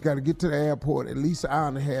 you got to get to the airport at least an hour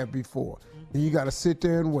and a half before. Then you got to sit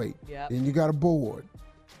there and wait. Yep. Then you got to board.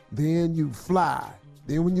 Then you fly.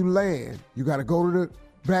 Then when you land, you got to go to the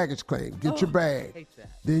baggage claim, get your bag. Hate that.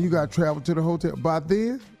 Then you got to travel to the hotel. By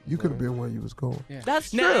then, you could have been where you was going.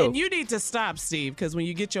 That's Now, true. and you need to stop, Steve, because when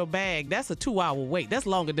you get your bag, that's a 2-hour wait. That's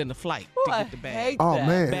longer than the flight to I get the bag. hate Oh, that.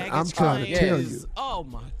 man, Baggage I'm trying to claim tell is- you. Oh,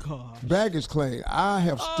 my God. Baggage claim. I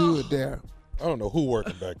have stood there. I don't know who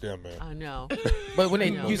working back there, man. I know. But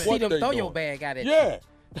when know. you see What them they throw your doing? bag out at Yeah.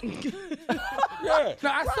 Yeah. No,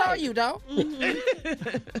 I saw you, though.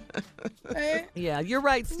 Yeah, you're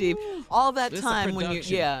right, Steve. All that It's a time when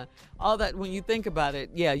production. all that when you think about it,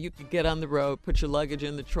 yeah, you could get on the road, put your luggage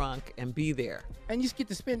in the trunk, and be there And you just get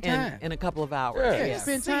to spend in, time. in a couple of hours. Yeah. Yeah,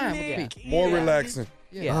 spend time with Yeah. people. More relaxing.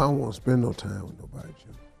 Yeah. I don't want to spend no time with nobody,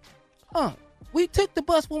 Jim. We took the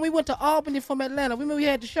bus when we went to Albany from Atlanta. Remember we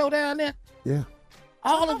had the show down there? Yeah.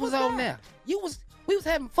 All of us was on there. We was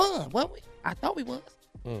having fun, wasn't we? I thought we was.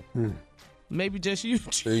 Maybe just you.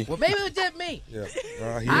 See? Well, maybe it was just me. Yeah.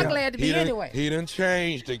 I'm glad to be he done- anyway. He done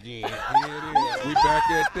changed again. Here it is. We back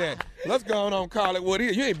at that. Let's go on call it what it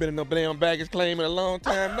is. You ain't been in no damn baggage claim in a long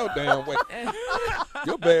time. No damn way.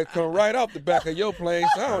 Your bag come right off the back of your plane,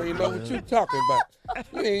 so I don't even know what you talking about.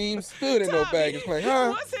 You ain't even stood in no baggage claim, huh?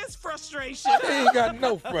 What's his frustration? He ain't got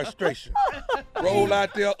no frustration. Roll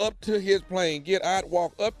out there up to his plane, get out,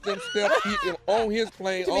 walk up them steps, he on his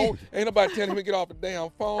plane. On, ain't nobody telling him to get off the damn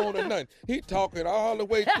phone or nothing. He talking all the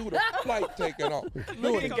way through the flight taking off.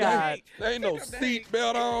 Doing at the God. thing. There ain't no seat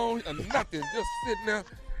belt on or nothing. Just sitting there.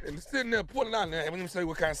 And sitting there pulling out there. Let me say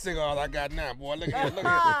what kind of cigars I got now, boy. Look at it. Look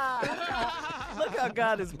at it. Look how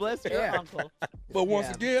God has blessed your Yeah. uncle. But once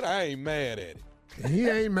again, I ain't mad at it. He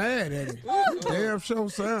ain't mad at it. Damn sure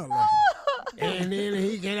sound like it. And then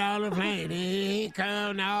he get on the plane. He ain't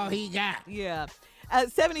come all he got. Yeah.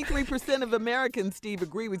 73% of Americans, Steve,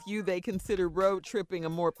 agree with you. They consider road tripping a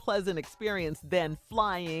more pleasant experience than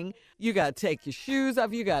flying. You got to take your shoes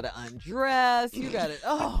off. You got to undress. You got to,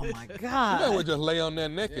 oh my You God. know, we just lay on there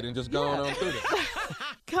naked and just go on through there.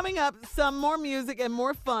 Coming up, some more music and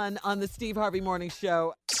more fun on the Steve Harvey Morning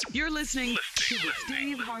Show. You're listening to the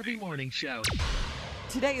Steve Harvey Morning Show.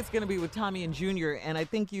 Today it's going to be with Tommy and Junior, and I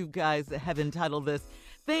think you guys have entitled this,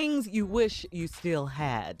 Things You Wish You Still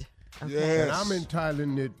Had. And I'm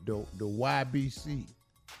entitling it the YBC.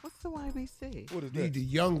 What's the YBC? What is The that?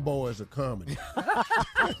 young boys of comedy.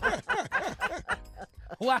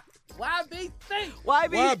 YBC.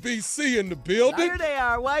 YBC in the building. Here they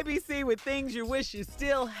are, YBC with things you wish you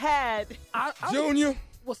still had. Junior,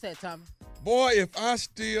 What's that, Tommy? boy, if I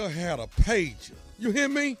still had a pager, you hear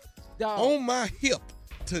me? Dog. On my hip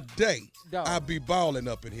today, Dog. I'd be balling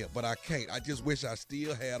up in here, but I can't. I just wish I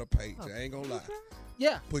still had a pager. I ain't gonna lie.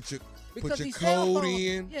 Yeah. Put your Because your these cell code phones,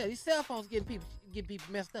 in. Yeah, these cell phones getting people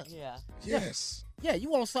messed up. Yeah. Yes. Yeah, you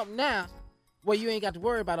want something now where you ain't got to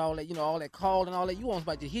worry about all that, all that call and all that. You want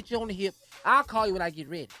somebody to hit you on the hip. I'll call you when I get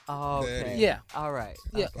ready. Oh, That okay. is. Yeah. All right.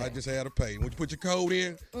 Yeah. I just had a page. When you put your code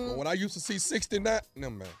in, but when I used to see 69, no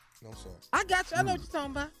man, no sir. I got you. I know what you're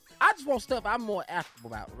talking about. I just want stuff I'm more active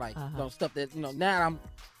about, like stuff that now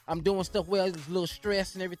I'm doing stuff well. It's a little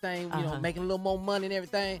stress and everything. Making a little more money and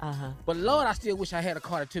everything. But Lord, I still wish I had a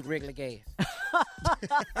car that took regular gas.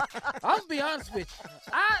 I'm gonna be honest with you.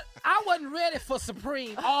 I wasn't ready for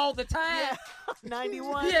Supreme all the time.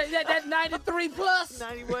 91. Yeah, that 93 plus.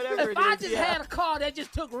 90 whatever If it I is, just yeah. had a car that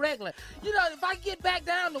just took regular, if I get back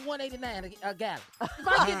down to 189 a gallon, if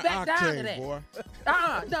I get back down to that, boy.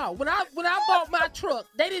 no. When I bought my truck,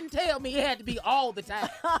 they didn't tell me it had to be all the time.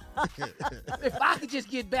 If I could just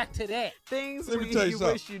get back to that, Things Let me you tell you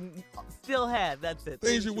wish you still had. That's it.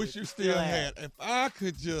 Things you wish you still had. If I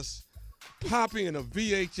could just pop in a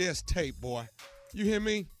VHS tape, boy. You hear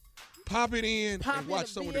me? Pop it in Pop and in watch a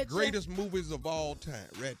some of the VHS? greatest movies of all time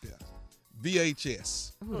right there.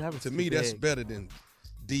 VHS. Ooh, that was To too me, that's big. better than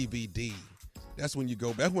DVD. That's when you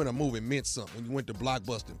go. That's when a movie meant something. When you went to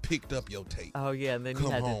Blockbuster and picked up your tape. Oh, yeah. And then you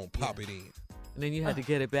Come had home, to, pop it in. And then you had to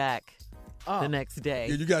get it back the next day.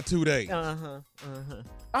 Yeah, you got 2 days.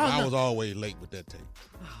 I was always late with that tape.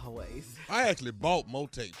 Always. I actually bought more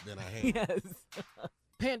tapes than I had. Yes.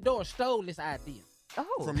 Pandora stole this idea.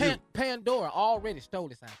 Oh. From you. Pandora already stole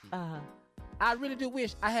this idea. I really do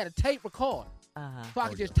wish I had a tape recorder so I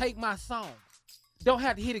could just take my songs. Don't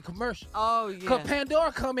have to hit a commercial. Oh, yeah. Because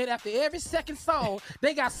Pandora come in after every second song,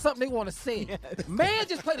 they got something they want to sing. Man,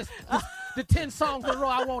 just play the 10 songs in a row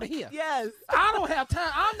I want to hear. Yes. I don't have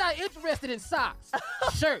time. I'm not interested in socks,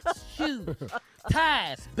 shirts, shoes,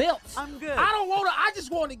 ties, belts. I'm good. I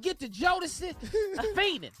just want to get to Jodeci,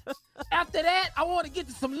 Fiendin'. After that, I want to get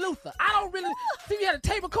to some Luther. I don't really, see, you had a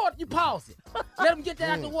tape recorder, you pause it. Let them get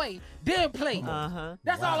that out the way, then play it.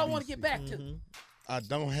 That's all I want to get back to. I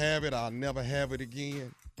don't have it. I'll never have it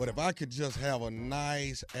again. But if I could just have a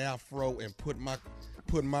nice afro and put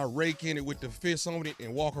my rake in it with the fist on it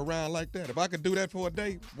and walk around like that, if I could do that for a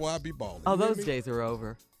day, boy, I'd be balling. Oh, You hear those me? days are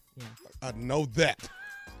over. Yeah. I know that.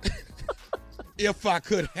 If I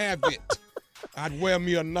could have it, I'd wear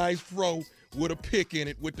me a nice fro with a pick in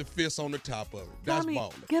it with the fist on the top of it. That's Tommy,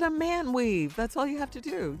 balling. get a man weave. That's all you have to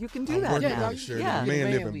do. You can do I'm that working now. on it, sure. Yeah. The man live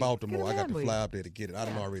man in weave. Baltimore. Get a I got to man fly weave. up there to get it. I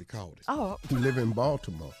done already called it. Oh, You live in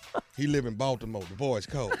Baltimore. He live in Baltimore. The boy's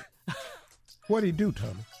cold. What'd he do,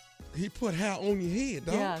 Tommy? He put hair on your head,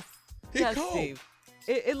 dog. yes. He Yes, cold. Steve.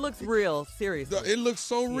 It looks real, seriously. It looks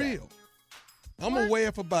so real. I'm going to wear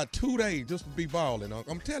it for about 2 days just to be balling.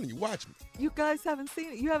 I'm telling you, watch me. You guys haven't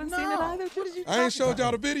seen it. You haven't seen it No. either. What did you I ain't showed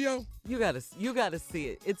y'all the video. You gotta see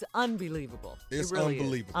it. It's unbelievable. It's it really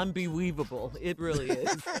unbelievable. Is. Unbelievable. It really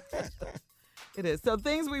is. It is. So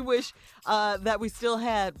things we wish that we still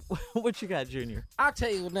had. What you got, Junior? I'll tell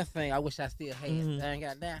you another thing I wish I still had. I ain't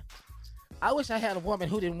got now. I wish I had a woman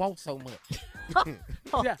who didn't want so much.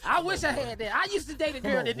 Yeah, I wish I had that. I used to date a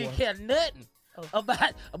girl that didn't care nothing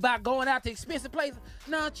about going out to expensive places.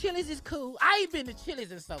 No, Chili's is cool. I ain't been to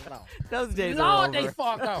Chili's in so long. Those days Lord, are over. they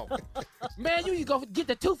far gone. Man, you go get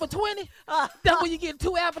the 2 for $20. That's when you get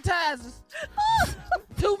 2 appetizers,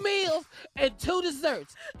 2 meals, and 2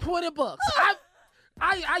 desserts. $20.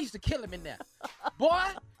 I used to kill him in there. Boy,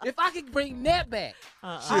 if I could bring that back.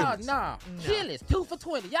 Chili's. No. Chili's, 2 for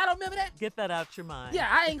 $20. Y'all don't remember that? Get that out your mind. Yeah,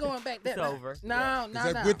 I ain't going back there. It's over. No, Is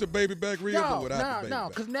that with the baby back ribs or without the baby No, back?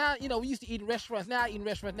 because now, we used to eat in restaurants. Now I eat in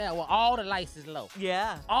restaurants now where all the lights is low.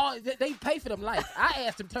 Yeah. They pay for them lights. I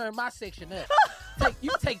asked them to turn my section up. You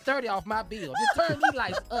take 30 off my bill. Just turn these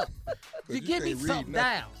lights up. You you give me can't read something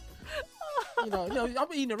nothing. down. I'm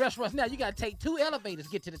eating in restaurants now. You got to take 2 elevators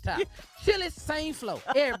to get to the top. Chili's, same flow.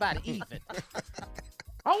 Everybody even.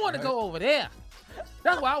 I want to go over there.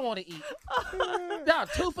 That's where I want to eat. Now,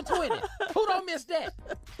 2 for $20. Who don't miss that?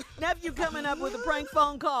 Nephew coming up with a prank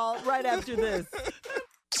phone call right after this.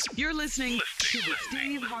 You're listening to the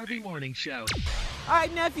Steve Harvey Morning Show. All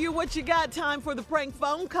right, nephew, what you got? Time for the prank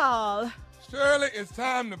phone call. Shirley, it's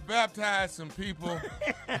time to baptize some people.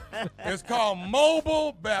 It's called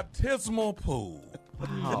Mobile Baptismal Pool.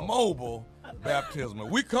 Mobile Baptismal.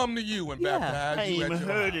 We come to you and baptize I you ain't at even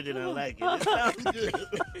your heard house. it and I like it. It sounds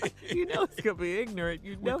good. You know it's gonna be ignorant.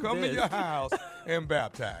 You know We come this. to your house and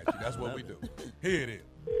baptize you. That's what we do. Here it is.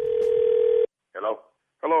 Hello?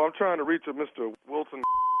 Hello, I'm trying to reach a Mr. Wilson.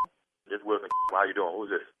 This is Wilson. How you doing? Who's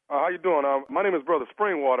this? How you doing? My name is Brother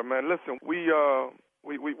Springwater, man. Listen, we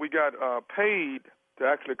got paid to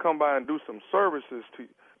actually come by and do some services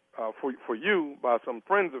for you by some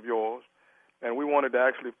friends of yours, and we wanted to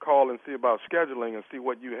actually call and see about scheduling and see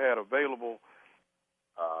what you had available.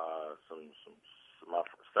 Some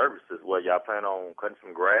services. Well, y'all plan on cutting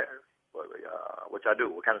some grass? What y'all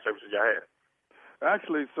do? What kind of services y'all have?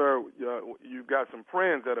 Actually, sir, you've got some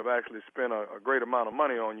friends that have actually spent a great amount of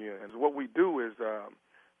money on you. And what we do is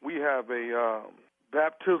we have a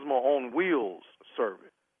baptismal on wheels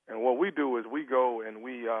service. And what we do is we go and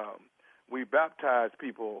we baptize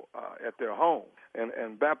people at their home.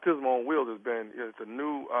 And Baptismal on Wheels it's a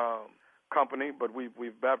new company, but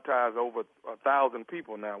we've baptized over 1,000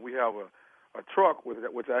 people now. We have a truck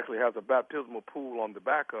which actually has a baptismal pool on the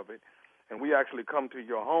back of it. And we actually come to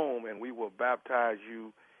your home and we will baptize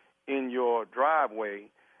you in your driveway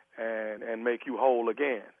and make you whole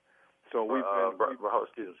again. So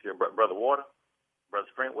excuse me, Brother Water? Brother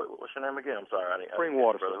Spring, what's your name again? I'm sorry.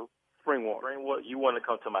 Springwater. Brother who? Springwater. Springwater. You want to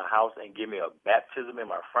come to my house and give me a baptism in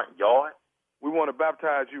my front yard? We want to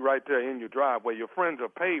baptize you right there in your driveway. Your friends are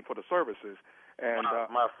paid for the services. And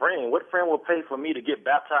my friend, what friend will pay for me to get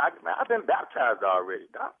baptized? I've been baptized already,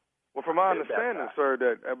 Doc. Well, from my understanding, sir,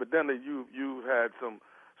 that evidently you had some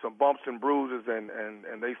bumps and bruises, and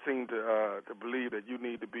they seem to believe that you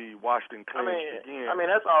need to be washed and cleansed again. I mean,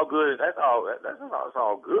 that's all good. That's all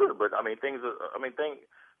good. But I mean,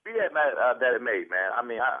 be that that it may, man. I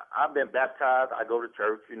mean, I've been baptized. I go to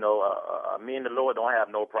church. You know, me and the Lord don't have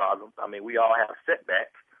no problems. I mean, we all have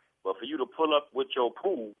setbacks. But for you to pull up with your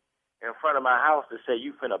pool in front of my house to say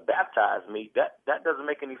you finna baptize me, that doesn't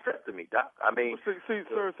make any sense to me, Doc. I mean, see,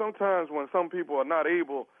 sir, sometimes when some people are not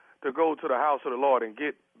able to go to the house of the Lord and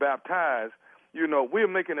get baptized, you know, we're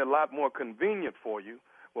making it a lot more convenient for you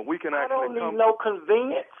when we can actually come. I don't need no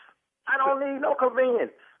convenience. I don't need no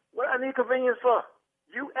convenience. What I need convenience for?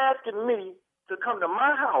 You asking me to come to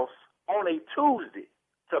my house on a Tuesday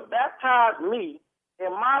to baptize me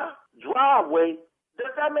in my driveway.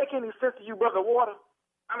 Does that make any sense to you, Brother Water?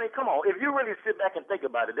 I mean, come on. If you really sit back and think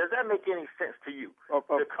about it, does that make any sense to you?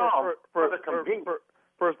 To come for the convenience?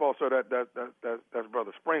 First of all, sir, that's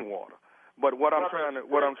Brother Springwater. But what I'm trying to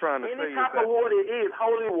say is any type of water is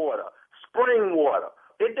holy water, spring water.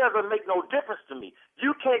 It doesn't make no difference to me.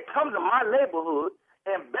 You can't come to my neighborhood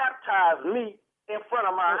and baptize me in front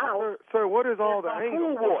of my house. Sir, what is all the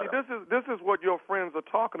angle? See, this is what your friends are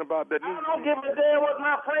talking about. I don't give a damn what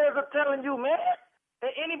my friends are telling you, man. And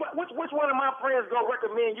anybody, which one of my friends gonna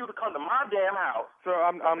recommend you to come to my damn house? Sir,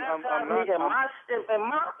 I'm not.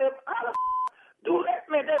 Do that,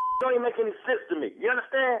 man. That don't even make any sense to me. You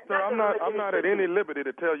understand? Sir, I'm not at any liberty to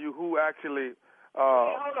tell you who actually.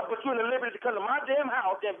 Hold up, but you're in the liberty to come to my damn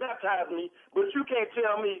house and baptize me, but you can't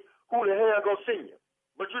tell me who the hell go see you.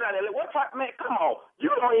 But you're not in. What type, man? Come on. You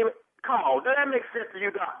don't even. Come on. Does that make sense to you,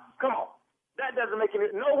 Doc? Come on. That doesn't make any.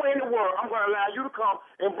 No way in the world I'm gonna allow you to come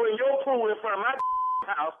and bring your pool in front of my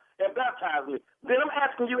house and baptize me. Then I'm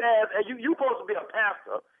asking you, you supposed to be a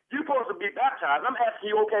pastor. You supposed to be baptized. I'm asking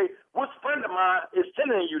you, okay, which friend of mine is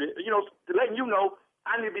telling you that, letting you know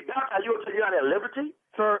I need to be baptized? You will tell you out at liberty?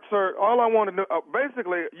 Sir, all I want to know,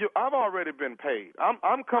 basically, I've already been paid. I'm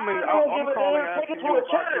coming. I don't give a damn. Take it to a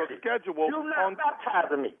charity. Schedule. You're not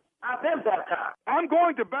baptizing me. I've been baptized. I'm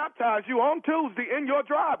going to baptize you on Tuesday in your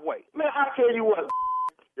driveway. Man, I tell you what,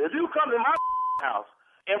 if you come to my house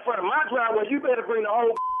in front of my driveway, you better bring the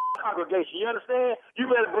whole congregation. You understand?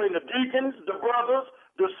 You better bring the deacons, the brothers,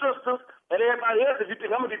 the sisters, and everybody else if you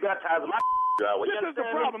think I'm going to be baptized in my driveway. This is the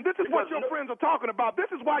problem. This is what your friends are talking about.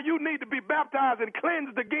 This is why you need to be baptized and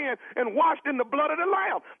cleansed again and washed in the blood of the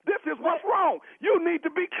Lamb. This is what's wrong. You need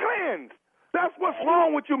to be cleansed. That's what's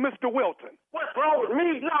wrong with you, Mr. Wilton. What's wrong with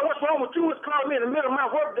me? No, what's wrong with you is calling me in the middle of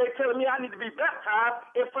my workday telling me I need to be baptized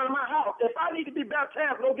in front of my house. If I need to be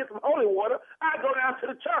baptized and go get some holy water, I go down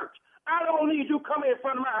to the church. I don't need you coming in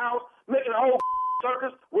front of my house making a whole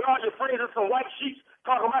circus with all your friends in some white sheets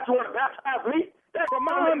talking about you want to baptize me. From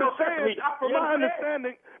my understanding,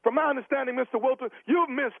 Mr. Wilton,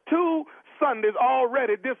 you've missed 2 Sundays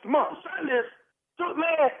already this month. Sundays?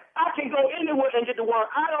 Man, I can go anywhere and get to work.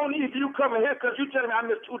 I don't need you coming here because you telling me I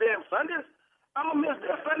missed 2 damn Sundays. I'm going to miss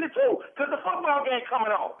this Sunday too because the football game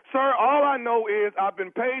coming on. Sir, all I know is I've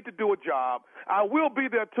been paid to do a job. I will be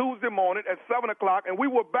there Tuesday morning at 7 o'clock, and we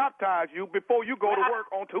will baptize you before you go to work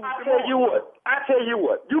on Tuesday morning. I tell you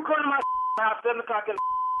what. You come to my house 7 o'clock in the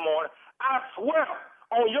morning, I swear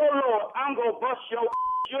on your Lord, I'm going to bust your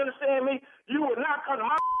You understand me? You will not come to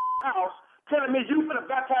my house telling me you finna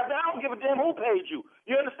baptize me. I don't give a damn who paid you.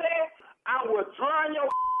 You understand? I will drown your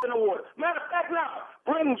in the water. Matter of fact, now,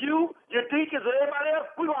 bring you, your deacons, and everybody else,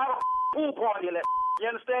 we going to have a pool party in that. You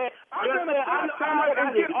understand? I'm going to baptize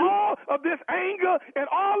and get all of this anger and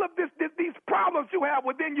all of these problems you have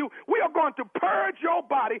within you. We are going to purge your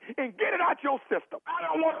body and get it out your system. I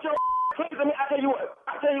don't want your please. I tell you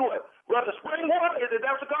what. Brother Spring Water, is it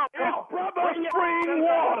that's the call? Yeah, Brother Spring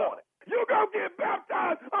Water. You going to get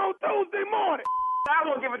baptized on Tuesday morning. I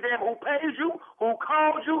don't give a damn who pays you, who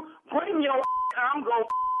called you. Bring your I'm going to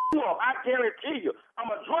you up. I guarantee you.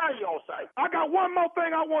 I'm going to dry you on sight. I got one more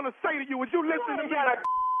thing I want to say to you. As you listen to me.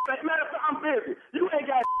 Matter of fact, I'm busy. You ain't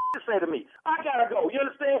got to say to me. I got to go. You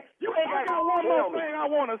understand? You ain't got to I got one more thing I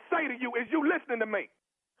want to say to you. As you listening to me.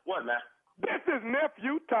 What, man? This is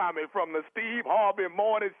Nephew Tommy from the Steve Harvey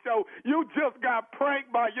Morning Show. You just got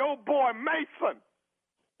pranked by your boy Mason.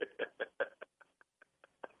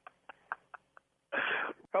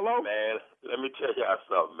 Hello? Man, let me tell y'all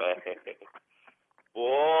something, man.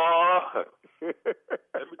 Boy,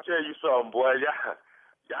 let me tell you something, boy.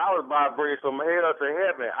 Y'all was about to bring some hell to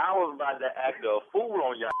heaven. I was about to act a fool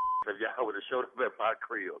on y'all if y'all would have showed up at my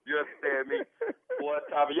crib. You understand me? Boy,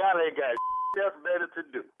 Tommy, y'all ain't got else better to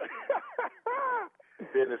do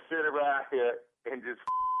than to sit around here and just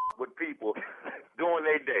with people doing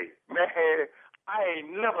their day. Man, I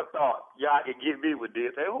ain't never thought y'all could get me with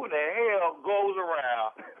this. Hey, who the hell goes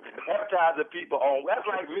around baptizing people on? That's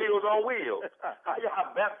like Meals on Wheels. How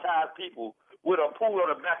y'all baptize people with a pool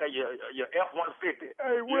on the back of your F-150?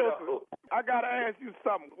 Hey, Wilson, I got to ask you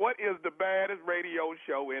something. What is the baddest radio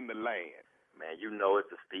show in the land? Man, you know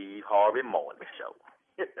it's the Steve Harvey Morning Show.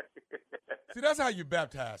 See, that's how you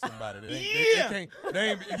baptize somebody.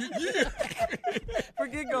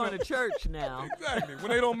 Forget going to church now. Exactly.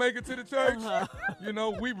 When they don't make it to the church,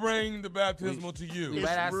 we bring the baptismal to you.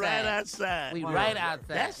 It's right outside. We right outside.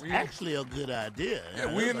 That's actually a good idea.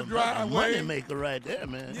 Yeah, we in the driveway. Money maker right there,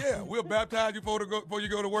 man. Yeah, we'll baptize you before you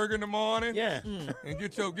go to work in the morning. Yeah. And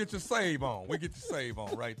get your save on. We get your save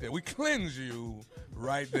on right there. We cleanse you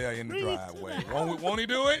right there in the driveway. Won't he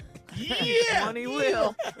do it? Yeah. Won't he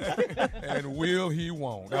will. And will he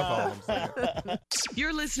won't. That's all I'm saying.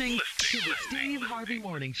 You're listening to the Steve Harvey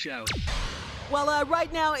Morning Show. Well,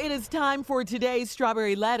 right now it is time for today's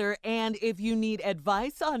Strawberry Letter. And if you need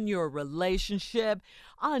advice on your relationship,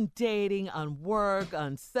 on dating, on work,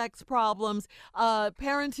 on sex problems,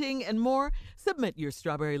 parenting, and more, submit your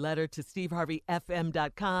Strawberry Letter to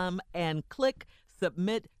steveharveyfm.com and click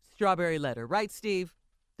Submit Strawberry Letter. Right, Steve?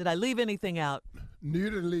 Did I leave anything out? You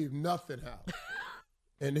didn't leave nothing out.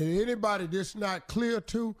 And then anybody that's not clear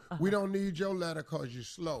to, we don't need your letter because you're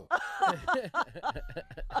slow. All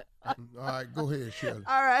right, go ahead, Shirley.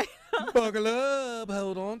 All right. Buckle up,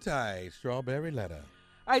 hold on tight. Strawberry Letter.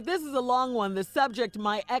 All right, this is a long one. The subject,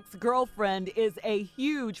 my ex-girlfriend, is a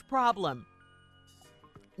huge problem.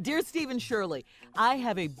 Dear Steve and Shirley, I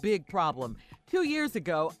have a big problem. 2 years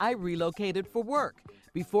ago, I relocated for work.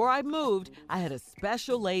 Before I moved, I had a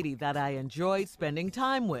special lady that I enjoyed spending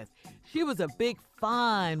time with. She was a big,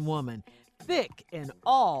 fine woman, thick in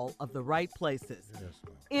all of the right places.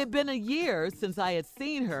 It had been a year since I had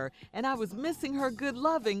seen her, and I was missing her good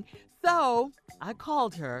loving, so I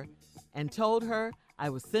called her and told her I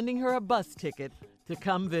was sending her a bus ticket to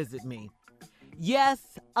come visit me.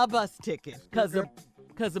 Yes, a bus ticket, because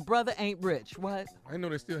the brother ain't rich. What? I know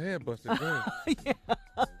they still had busted down. Yeah.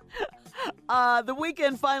 The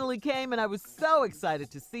weekend finally came, and I was so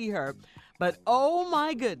excited to see her. But oh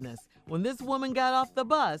my goodness, when this woman got off the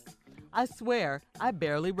bus, I swear I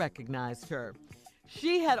barely recognized her.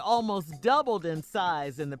 She had almost doubled in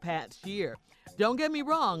size in the past year. Don't get me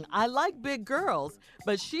wrong, I like big girls,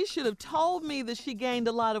 but she should have told me that she gained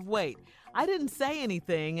a lot of weight. I didn't say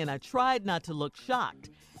anything, and I tried not to look shocked.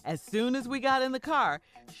 As soon as we got in the car,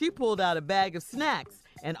 she pulled out a bag of snacks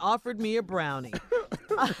and offered me a brownie.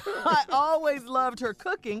 I always loved her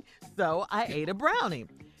cooking, so I ate a brownie.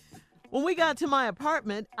 When we got to my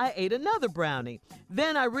apartment, I ate another brownie.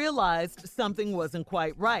 Then I realized something wasn't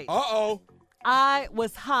quite right. Uh-oh. I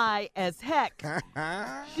was high as heck.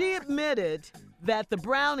 She admitted that the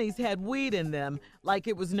brownies had weed in them like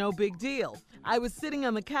it was no big deal. I was sitting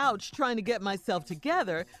on the couch trying to get myself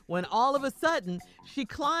together when all of a sudden she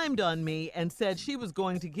climbed on me and said she was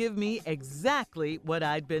going to give me exactly what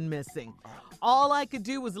I'd been missing. All I could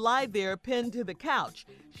do was lie there pinned to the couch.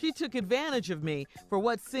 She took advantage of me for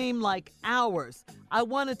what seemed like hours. I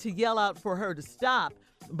wanted to yell out for her to stop,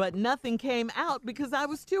 but nothing came out because I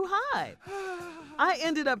was too high. I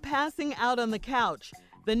ended up passing out on the couch.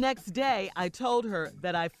 The next day, I told her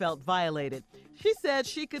that I felt violated. She said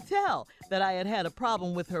she could tell that I had a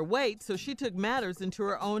problem with her weight, so she took matters into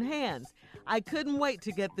her own hands. I couldn't wait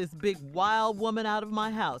to get this big, wild woman out of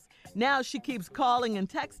my house. Now she keeps calling and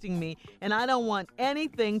texting me, and I don't want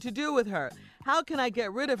anything to do with her. How can I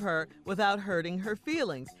get rid of her without hurting her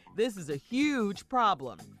feelings? This is a huge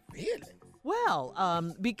problem. Feelings?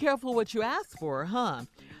 Well, be careful what you ask for, huh?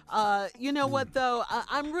 You know what, though?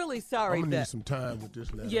 I'm really sorry I'm gonna that... need some time with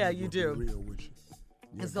this letter. Yeah, I'm you gonna do. be real with you.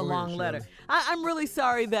 Yeah, It's a go long ahead, letter. Shirley. I'm really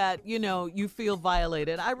sorry that, you feel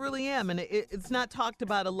violated. I really am. And it's not talked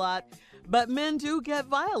about a lot, but men do get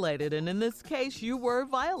violated. And in this case, you were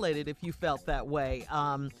violated if you felt that way.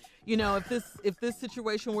 If this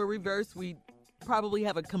situation were reversed, we probably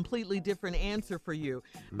have a completely different answer for you.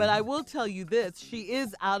 But I will tell you this, she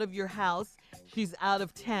is out of your house. She's out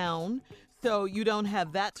of town. So you don't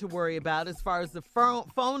have that to worry about. As far as the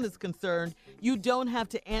phone is concerned, you don't have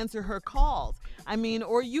to answer her calls.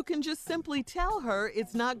 Or you can just simply tell her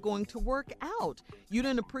it's not going to work out. You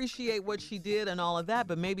didn't appreciate what she did and all of that,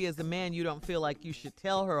 but maybe as a man, you don't feel like you should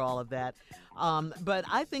tell her all of that. But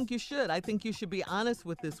I think you should. I think you should be honest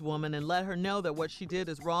with this woman and let her know that what she did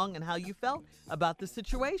is wrong and how you felt about the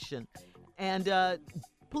situation. And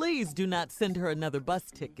please do not send her another bus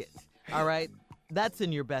ticket. All right? That's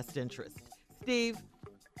in your best interest. Steve?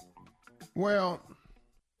 Well,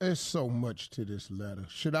 there's so much to this letter.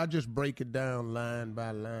 Should I just break it down line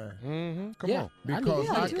by line? Mm-hmm. Come Yeah. on. Because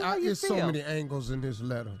how you it's so feel. many angles in this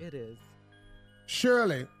letter. It is.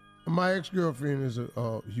 Shirley, my ex-girlfriend is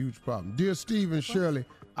a huge problem. Dear Steve and Shirley,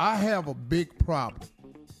 I have a big problem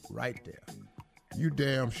right there. You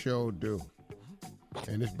damn sure do.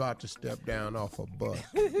 And it's about to step down off a bus.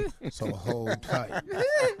 So hold tight.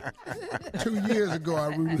 2 years ago,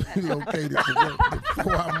 I relocated to work.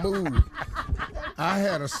 Before I moved, I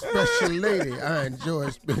had a special lady I enjoy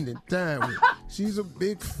spending time with. She's a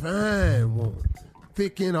big, fine woman,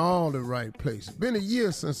 thick in all the right places. Been a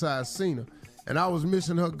year since I seen her, and I was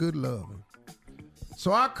missing her good loving.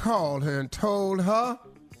 So I called her and told her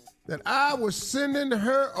that I was sending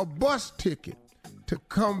her a bus ticket to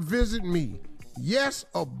come visit me. Yes,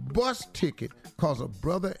 a bus ticket, because a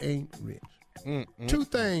brother ain't rich. Two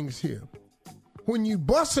things here. When you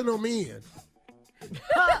busting them in,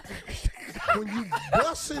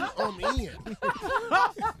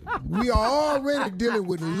 we are already dealing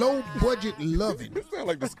with low-budget loving. It sounds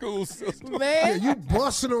like the school system. Yeah, you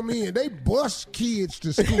busting them in. They bust kids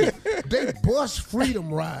to school. They bust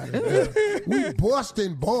freedom riders. We bust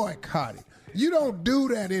and boycott it. You don't do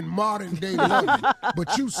that in modern day loving,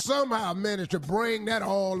 but you somehow managed to bring that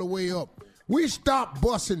all the way up. We stopped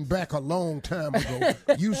busting back a long time ago.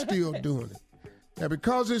 You still doing it. Now,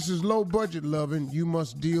 because this is low budget loving, you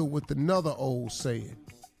must deal with another old saying.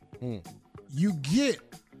 You get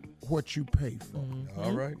what you pay for.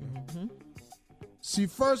 All right. See,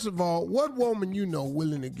 first of all, what woman you know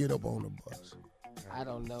willing to get up on a bus? I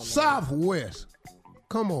don't know. Man. Southwest.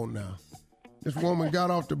 Come on now. This woman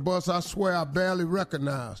got off the bus, I swear I barely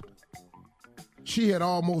recognized her. She had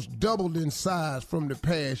almost doubled in size from the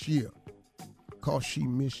past year. Cause she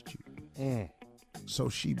missed you. So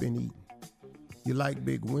she been eating. You like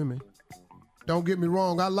big women. Don't get me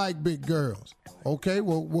wrong, I like big girls. Okay,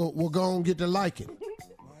 we'll go and get to liking.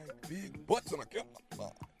 Like big butts and I kept my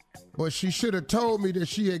mind. But she should have told me that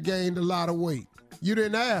she had gained a lot of weight. You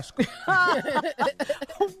didn't ask her.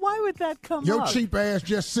 Why would that come Your up? cheap ass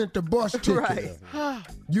just sent the bus ticket. Right.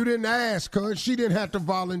 You didn't ask her. She didn't have to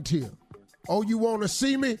volunteer. Oh, you want to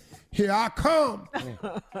see me? Here I come.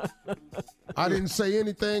 I didn't say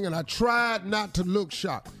anything, and I tried not to look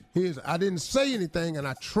shocked. I didn't say anything, and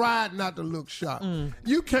I tried not to look shocked.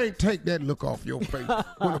 You can't take that look off your face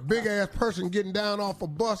when a big-ass person getting down off a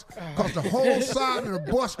bus, because the whole side of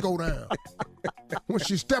the bus go down. When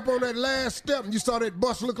she stepped on that last step and you saw that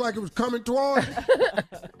bus look like it was coming towards you,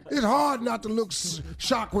 it's hard not to look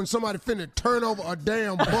shocked when somebody finna turn over a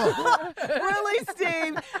damn bus. Really,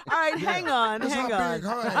 Steve? All right, hang on. That's how big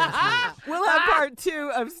her ass was. We'll have part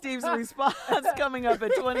 2 of Steve's response coming up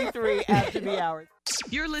at 23 after the hour.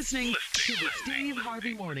 You're listening to the Steve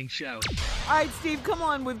Harvey Morning Show. All right, Steve, come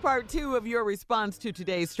on with part 2 of your response to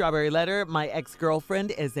today's Strawberry Letter. My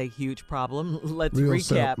ex-girlfriend is a huge problem. Let's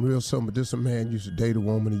recap. Real simple. This a man used to date a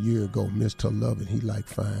woman a year ago, missed her love, and he liked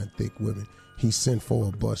fine, thick women. He sent for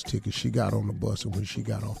a bus ticket. She got on the bus, and when she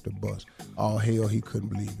got off the bus, all hell, he couldn't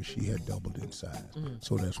believe it. She had doubled in size.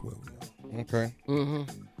 So that's where we are. Okay.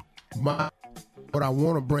 What I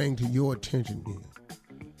want to bring to your attention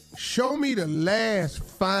is, show me the last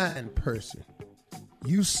fine person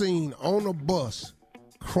you seen on a bus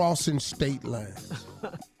crossing state lines.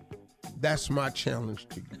 That's my challenge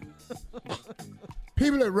to you.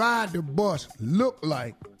 People that ride the bus look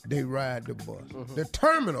like they ride the bus. The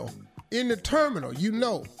terminal, in the terminal, you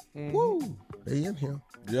know, woo, they in here.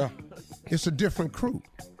 Yeah. It's a different crew.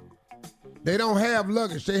 They don't have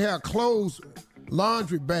luggage. They have clothes,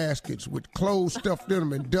 laundry baskets with clothes stuffed in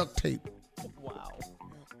them and duct tape. Wow.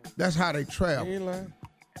 That's how they travel.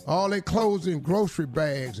 All their clothes in grocery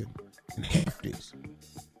bags and hefties.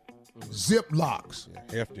 Ziplocs.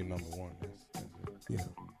 Yeah, hefty number one. That's it. Yeah.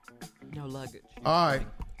 No luggage. All right.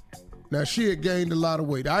 Now, she had gained a lot of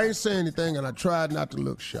weight. I ain't saying anything, and I tried not to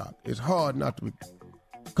look shocked. It's hard not to be,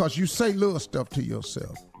 because you say little stuff to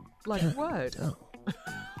yourself. Like what? Oh.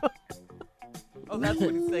 Oh, that's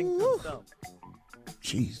what he's saying to himself.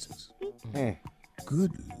 Jesus.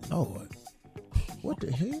 Good Lord. What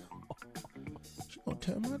the hell? She gonna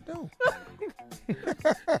tear my door.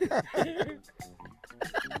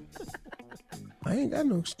 I ain't got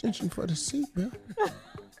no extension for the seatbelt.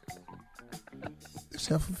 This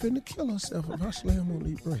heifer finna kill herself if I slam on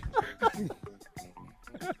these brakes.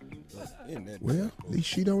 Well, at least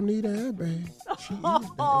she don't need an airbag. She is the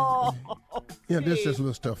airbag. Yeah, this is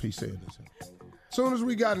little stuff he said. Soon as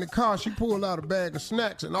we got in the car, she pulled out a bag of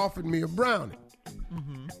snacks and offered me a brownie.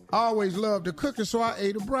 I always loved to cook, so I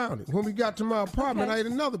ate a brownie. When we got to my apartment, I ate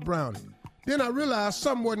another brownie. Then I realized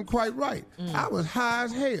something wasn't quite right. I was high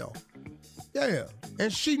as hell. Yeah,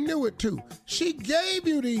 and she knew it too. She gave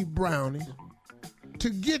you these brownies to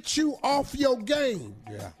get you off your game.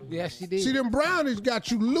 Yeah, she did. See, them brownies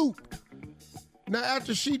got you looped. Now,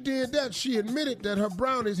 after she did that, she admitted that her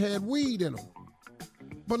brownies had weed in them.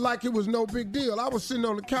 But like it was no big deal. I was sitting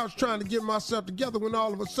on the couch trying to get myself together when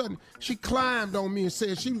all of a sudden she climbed on me and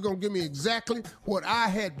said she was going to give me exactly what I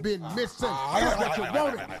had been missing. This what you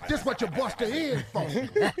wanted. This what you busted in for.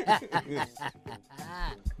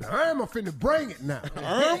 Now, Irma finna bring it now.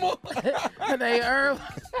 Irma? They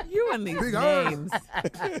Irma. You and these Big names.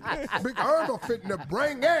 Big Irma finna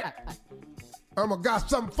bring it. Irma got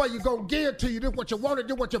something for you, gonna give it to you. This what you wanted,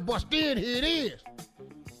 this what you busted in, here it is.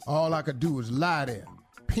 All I could do was lie there,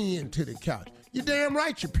 pinned to the couch. You damn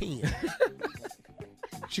right you pinned.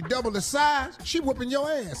 She doubled the size, she whooping your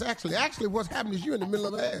ass. Actually what's happening is you in the middle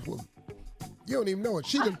of the ass whooping. You don't even know it.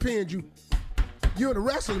 She done pinned you. You in a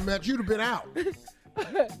wrestling match, you'd have been out.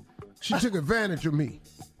 She took advantage of me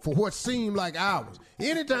for what seemed like hours.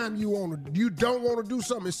 Anytime you don't want to do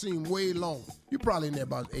something, it seemed way long. You probably in there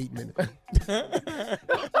about 8 minutes.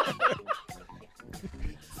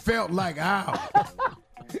 Felt like hours.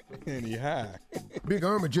 And he high. Big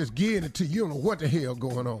Irma just getting it to you. You don't know what the hell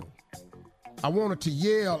going on. I wanted to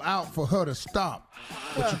yell out for her to stop,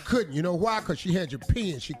 but you couldn't. You know why? Because she had your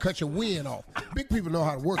pin. She cut your wind off. Big people know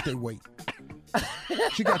how to work their weight.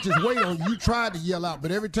 She got this weight on you. You tried to yell out, but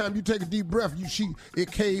every time you take a deep breath,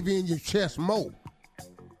 it cave in your chest more.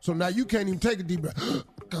 So now you can't even take a deep breath.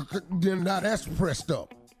 Then now that's pressed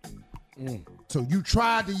up. So you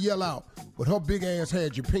tried to yell out, but her big ass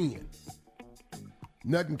had your pin.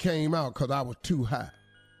 Nothing came out because I was too high.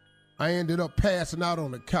 I ended up passing out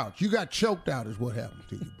on the couch. You got choked out is what happened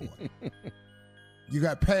to you, boy. You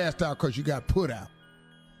got passed out because you got put out.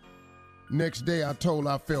 Next day, I told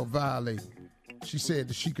her I felt violated. She said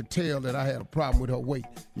that she could tell that I had a problem with her weight.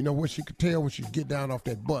 You know what she could tell when she get down off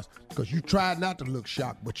that bus? Because you tried not to look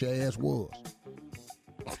shocked, but your ass was.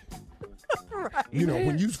 Right. You know,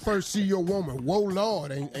 when you first see your woman, whoa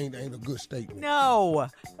Lord ain't a good statement. No.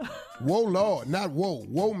 Whoa Lord, not whoa.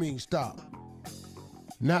 Whoa means stop.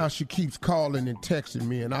 Now she keeps calling and texting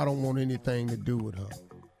me, and I don't want anything to do with her.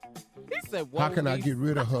 He said, how can I get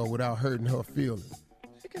rid of her without hurting her feelings?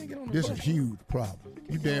 This is a huge problem.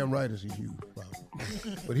 You damn right it's a huge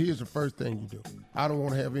problem. But here's the first thing you do. I don't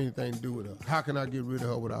want to have anything to do with her. How can I get rid of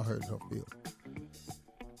her without hurting her feelings?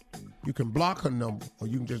 You can block her number, or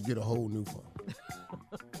you can just get a whole new phone.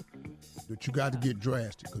 But you got to get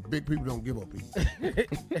drastic, because big people don't give up easy.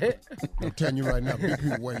 I'm telling you right now, big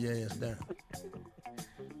people wear your ass down.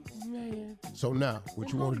 Man. So now,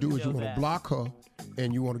 what you want to do is you want to block her,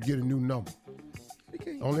 and you want to get a new number.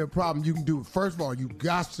 Only a problem you can do, first of all, you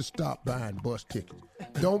got to stop buying bus tickets.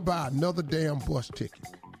 Don't buy another damn bus ticket.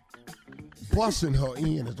 Bussing her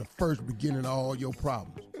in is the first beginning of all your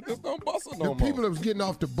problems. Just don't bust her no more. The people that was getting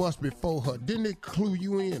off the bus before her, didn't it clue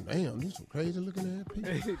you in? Damn, these some crazy looking ass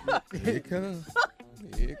people. Here it comes.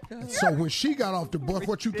 Here it comes. So when she got off the bus,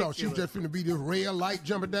 what you thought? She was just finna be this ray of light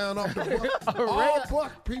jumping down off the bus? All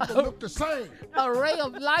bus people look the same. A ray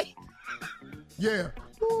of light? Yeah.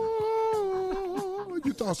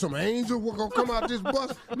 You thought some angel was gonna come out this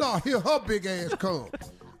bus? No, here her big ass come.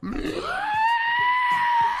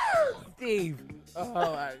 Steve. Oh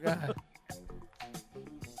my God.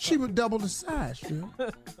 She would double the size, Shirley.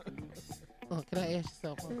 Oh, can I ask you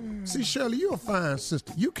something? See, Shirley, you're a fine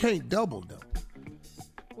sister. You can't double, though.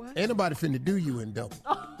 What? Ain't nobody finna do you in double.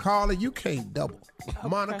 Carla, you can't double.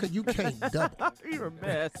 Monica, you can't double. You're a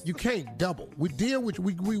mess. You can't double. We deal with you.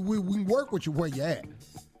 We work with you where you at.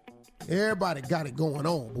 Everybody got it going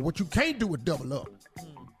on. But what you can't do is double up.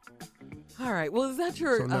 All right. Well, is that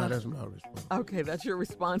your... So now that's my response. Okay, that's your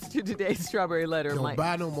response to today's Strawberry Letter, Don't Mike.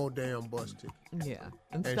 buy no more damn bus tickets. Yeah.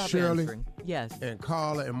 And And stop Shirley, answering. Yes. and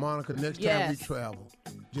Carla and Monica, next time Yes. we travel,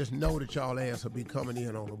 just know that y'all ass will be coming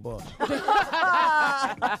in on a bus.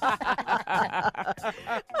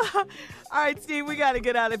 All right, Steve, we got to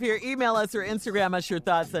get out of here. Email us or Instagram us your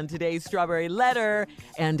thoughts on today's Strawberry Letter.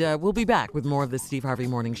 And we'll be back with more of the Steve Harvey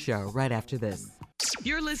Morning Show right after this.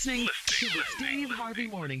 You're listening to the Steve Harvey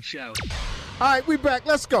Morning Show. All right, we back.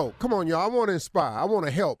 Let's go. Come on, y'all. I want to inspire. I want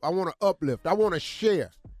to help. I want to uplift. I want to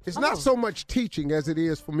share. It's not so much teaching as it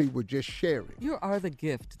is for me with just sharing. You are the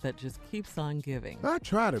gift that just keeps on giving. I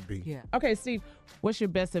try to be. Yeah. Okay, Steve, what's your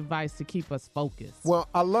best advice to keep us focused? Well,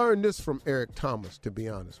 I learned this from Eric Thomas, to be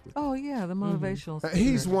honest with you. Oh, yeah, the motivational speaker.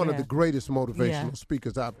 He's one of Yeah. the greatest motivational Yeah.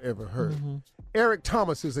 speakers I've ever heard. Eric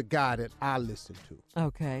Thomas is a guy that I listen to.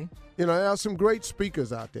 Okay. You know, there are some great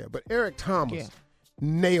speakers out there, but Eric Thomas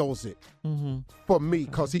nails it for me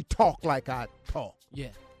because he talk like I talk. Yeah.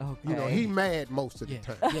 Okay. You know, he mad most of the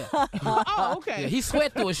time. Yeah. Oh, okay. Yeah, he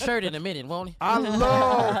sweat through his shirt in a minute, won't he? I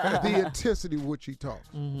love the intensity with which he talks.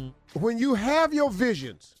 When you have your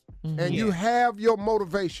visions and you have your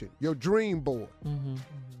motivation, your dream board,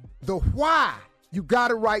 the why, you got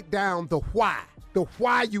to write down the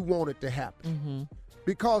why you want it to happen.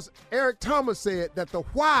 Because Eric Thomas said that the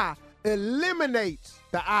why eliminates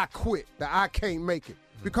the I quit, the I can't make it.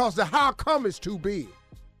 Because the how come is too big.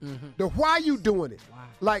 The why you doing it.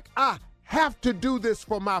 Like, I have to do this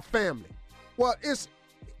for my family. Well, it's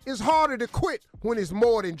harder to quit when it's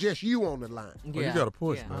more than just you on the line. Well, you got to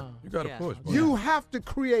push, man. You got to push. Man. You have to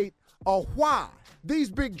create a why. These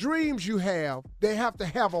big dreams you have, they have to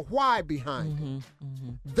have a why behind them.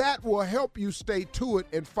 That will help you stay to it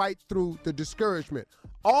and fight through the discouragement.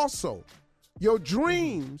 Also, your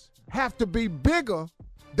dreams have to be bigger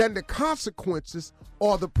than the consequences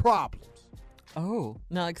or the problems. Oh,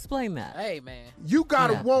 now explain that. Hey, man. You got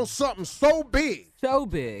to want something so big. So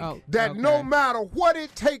big. That no matter what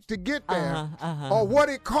it takes to get there, or what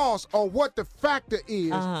it costs, or what the factor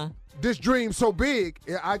is, this dream so big,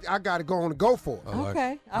 I got to go on and go for it.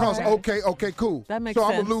 Okay. Because, all right. okay, cool. That makes so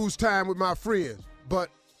I'm sense. going to lose time with my friends, but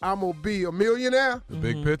I'm going to be a millionaire. The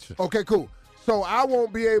big picture. Okay, cool. So I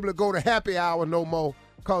won't be able to go to happy hour no more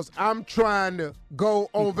because I'm trying to go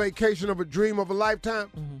on vacation of a dream of a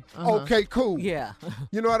lifetime. Okay, cool. Yeah.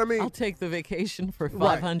 You know what I mean? I'll take the vacation for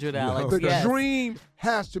Right. $500, Alex. The Yes. dream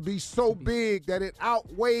has to be so big that it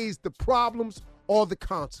outweighs the problems or the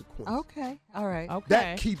consequences. Okay. All right. Okay.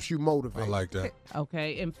 That keeps you motivated. I like that.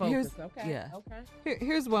 Okay, and focus. Here's- Okay. yeah. Okay.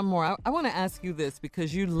 Here's one more. I want to ask you this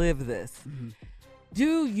because you live this.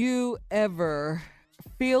 Do you ever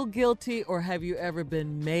feel guilty or have you ever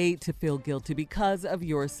been made to feel guilty because of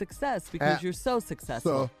your success, because you're so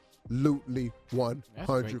successful? Absolutely, That's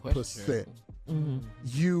a great 100%.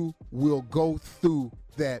 You will go through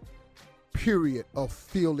that period of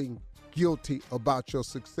feeling guilty about your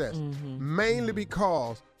success, mainly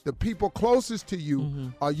because the people closest to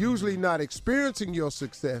you are usually not experiencing your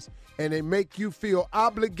success, and they make you feel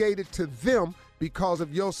obligated to them because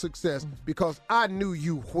of your success, because I knew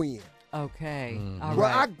you when. Okay. All Well,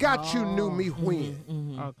 I right. got you knew me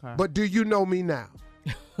when. Okay. But do you know me now?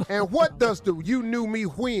 And what does the you knew me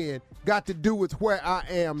when got to do with where I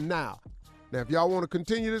am now? Now, if y'all want to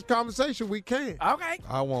continue this conversation, we can. Okay.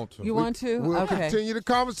 I want to. You want to? We'll Okay. continue the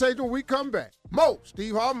conversation when we come back. Mo,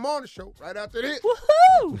 Steve Harvey Morning Show, right after this.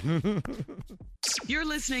 Woohoo! You're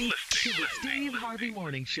listening to the Steve Harvey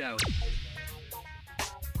Morning Show.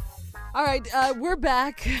 All right, we're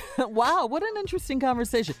back. Wow, what an interesting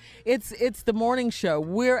conversation. It's the morning show.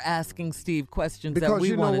 We're asking Steve questions that Because we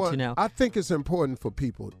you know wanted what? to know. I think it's important for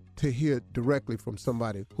people to hear directly from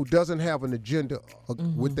somebody who doesn't have an agenda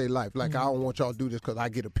with their life. Like, I don't want y'all to do this because I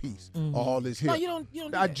get a piece or all this here. No, you don't do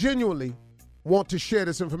I that. genuinely want to share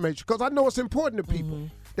this information because I know it's important to people.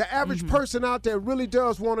 The average person out there really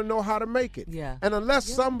does want to know how to make it. Yeah. And unless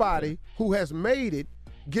somebody who has made it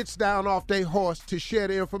gets down off their horse to share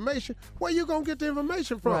the information, where you going to get the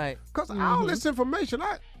information from? Right. Because all this information,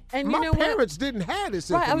 And my you know parents didn't have this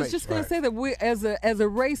information. Right, I was just going to say that we, as a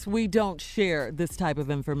race, we don't share this type of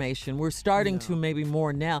information. We're starting to maybe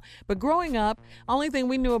more now. But growing up, only thing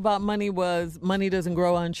we knew about money was money doesn't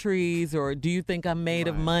grow on trees, or do you think I'm made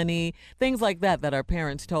of money? Things like that our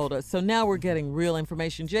parents told us. So now we're getting real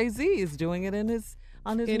information. Jay-Z is doing it on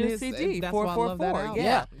his new CD, that's why I love that 444. album.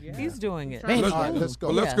 Yeah, he's doing it. Let's go.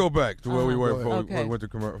 Let's go back to where we were before Okay. we went to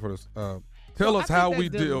commercial for this. Tell us how we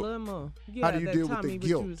deal. How do you deal with the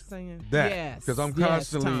guilt? That because I'm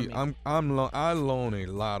constantly Tommy. I loan a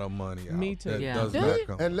lot of money out. Me too. That Yeah. does Do not you?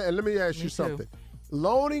 come. And let me ask you too. something.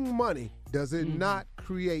 Loaning money, does it not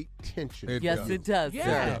create tension? Yes, does. it does, Yes.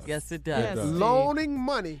 sir. Yes, it does. Yes. Steve. Loaning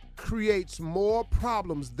money creates more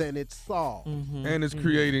problems than it solves. And it's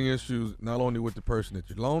creating issues not only with the person that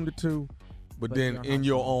you loaned it to, but then in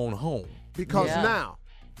your own home. Because Yeah. now,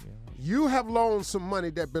 you have loaned some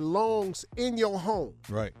money that belongs in your home.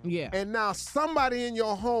 Right. Yeah. And now somebody in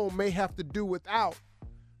your home may have to do without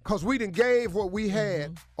because we done gave what we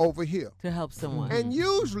had over here. To help someone. And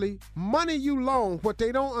usually, money you loan, what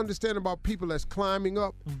they don't understand about people that's climbing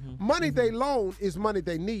up, money they loan is money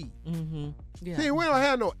they need. Yeah. See, we don't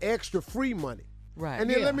have no extra free money. Right. And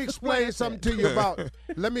then Yeah. let me explain something to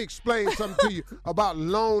you about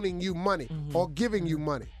loaning you money or giving you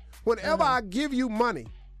money. Whenever I give you money,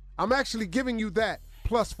 I'm actually giving you that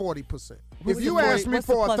plus 40%. What's If you the 40 ask me what's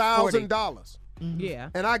the for plus 40? $1,000 Yeah.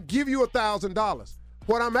 and I give you $1,000,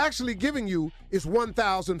 what I'm actually giving you is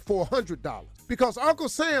 $1,400 because Uncle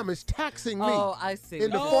Sam is taxing me Oh, I see.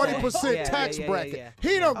 in the what you're 40% saying. Yeah, tax yeah, yeah, bracket. yeah.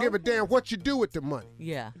 He don't give a damn what you do with the money.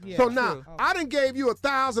 Yeah. So now I done gave you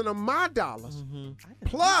 $1,000 of my dollars,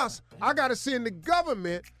 plus I got to send the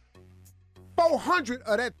government $400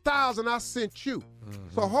 of that $1,000 I sent you.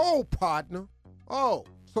 So hold, partner. Oh,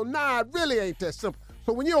 so now it really ain't that simple.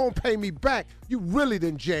 So when you don't pay me back, you really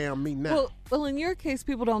done jam me now. Well, in your case,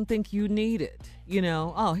 people don't think you need it. You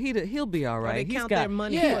know, oh, he'll be all right. they He's count got their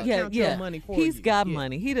money. Yeah, They count your money for He's you. got Yeah.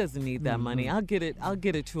 money. He doesn't need that money. I'll get it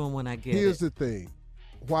to him when I get Here's it. the thing.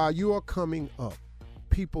 While you are coming up,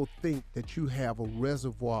 people think that you have a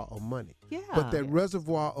reservoir of money. Yeah. But that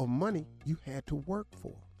reservoir of money you had to work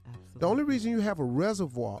for. The only reason you have a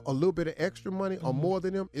reservoir, a little bit of extra money or more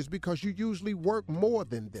than them, is because you usually work more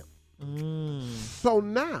than them. So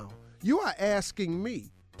now you are asking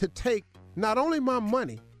me to take not only my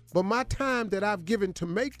money, but my time that I've given to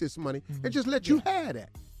make this money and just let you have that.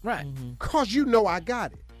 Right. Because you know I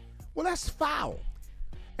got it. Well, that's foul.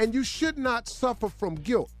 And you should not suffer from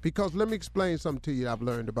guilt because let me explain something to you I've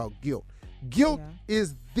learned about guilt. Guilt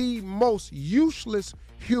is the most useless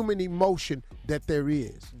human emotion that there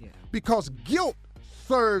is. Because guilt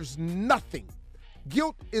serves nothing.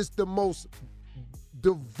 Guilt is the most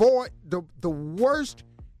devoid, the worst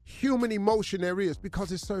human emotion there is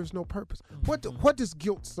because it serves no purpose. What does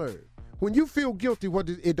guilt serve? When you feel guilty,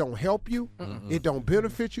 it don't help you, it don't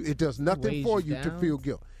benefit you, it does nothing Weighs for you you to down. feel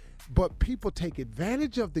guilt. But people take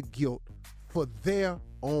advantage of the guilt for their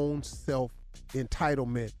own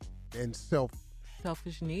self-entitlement and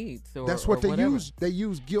Selfish needs. that's what they use. They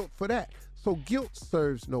use guilt for that. So guilt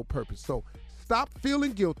serves no purpose. So stop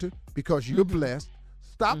feeling guilty because you're blessed.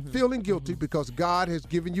 Stop feeling guilty because God has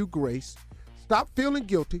given you grace. Stop feeling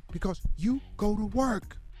guilty because you go to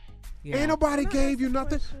work. Yeah. Ain't nobody gave you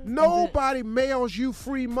nothing. Nobody mails you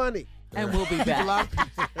free money. And we'll be back.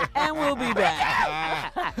 And we'll be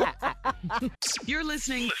back. You're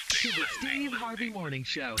listening to the Steve Harvey Morning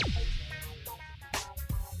Show.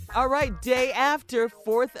 All right, day after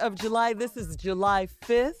 4th of July. This is July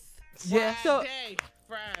 5th. Yeah. So,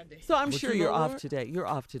 Friday. so I'm But sure you you're know off what? today. You're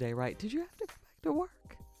off today, right? Did you have to go back to work?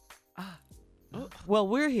 Well,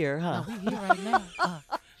 we're here, huh? We here right now.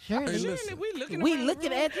 Sure. Hey, listen. We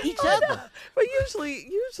looking at each other. But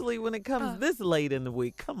usually when it comes this late in the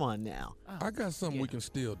week, come on now. I got something we can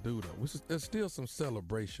still do though. There's still some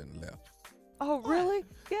celebration left. Oh, really?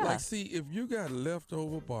 Yeah. Like, see, if you got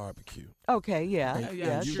leftover barbecue. Okay, yeah. and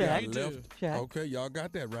Yeah, you check. got Check. Okay, y'all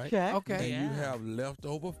got that right. Check. Okay. And you have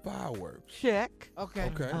leftover fireworks. Check.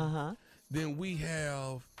 Okay. Okay. Uh-huh. Then we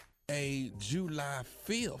have a July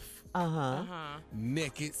 5th Uh-huh.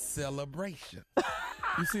 naked celebration.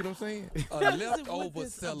 You see what I'm saying? A leftover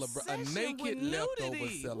celebration. A naked leftover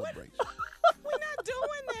celebration. We're not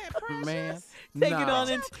doing that, Precious. Man. Take nah. it on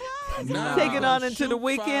into Nah, take it on into shoot the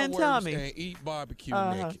weekend, fireworks Tommy. And eat barbecue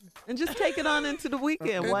Uh-huh. naked. And just take it on into the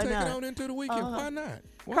weekend. And Why take not? it on into the weekend. Uh-huh. Why not?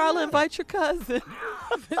 Why Carla, not? invite your cousin.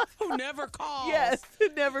 Who never calls. Yes, who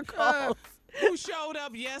never calls. Who showed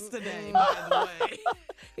up yesterday, by the way.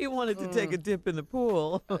 He wanted to take a dip in the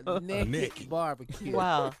pool. Naked naked. barbecue.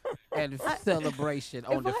 Wow. and celebration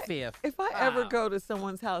on the 5th. If I ever go to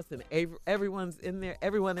someone's house and everyone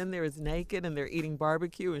in there is naked and they're eating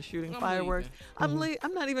barbecue and shooting fireworks, I'm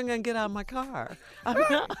not even gonna get out of my car. I'm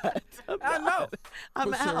not. I know.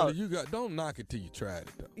 I'm But out. Shirley, don't knock it till you tried it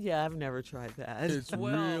though. Yeah, I've never tried that.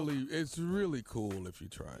 It's really cool if you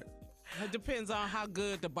try it. It depends on how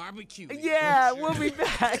good the barbecue is. Yeah, we'll be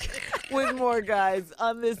back with more, guys,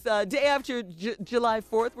 on this day after July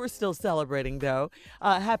 4th. We're still celebrating, though.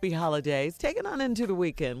 Happy holidays. Taking on into the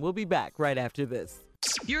weekend. We'll be back right after this.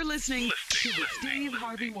 You're listening to the Steve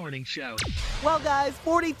Harvey Morning Show. Well, guys,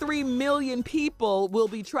 43 million people will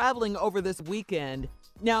be traveling over this weekend.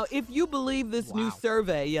 Now, if you believe this new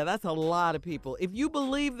survey, that's a lot of people. If you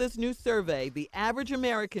believe this new survey, the average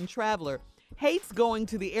American traveler hates going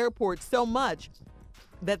to the airport so much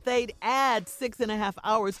that they'd add 6.5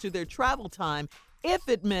 hours to their travel time if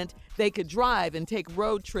it meant they could drive and take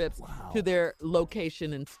road trips to their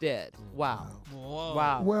location instead. Wow.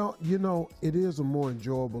 Well, it is a more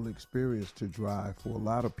enjoyable experience to drive for a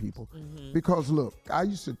lot of people. Because, look, I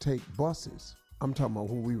used to take buses. I'm talking about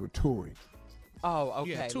when we were touring. Oh,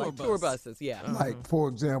 okay. Yeah, tour buses, yeah. Like, for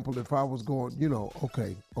example, if I was going,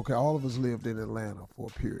 okay, all of us lived in Atlanta for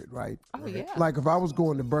a period, right? Oh, yeah. Like, if I was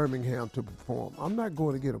going to Birmingham to perform, I'm not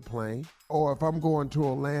going to get a plane. Or if I'm going to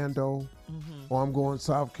Orlando, or I'm going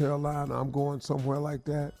South Carolina, I'm going somewhere like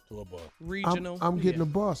that. To a bus. Regional. I'm getting a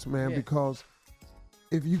bus, man, because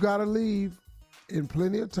if you got to leave in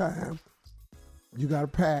plenty of time, you got to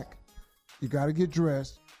pack, you got to get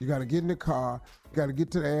dressed, you got to get in the car, you got to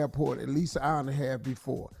get to the airport at least an hour and a half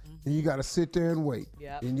before. Then you got to sit there and wait.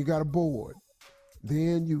 Then you got to board.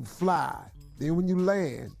 Then you fly. Then when you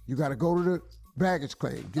land, you got to go to the baggage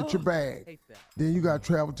claim, get your bag. Then you got to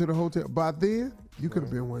travel to the hotel. By then, you could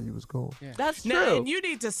have been where you was going. That's true. Now, and you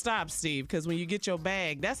need to stop, Steve, because when you get your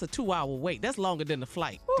bag, that's a 2-hour wait. That's longer than the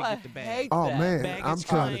flight to get the bag. Oh, man, Baggage I'm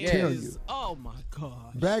trying to claim tell is- you. Oh, my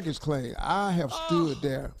God. Baggage claim. I have stood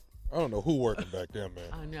there. I don't know who working back there, man.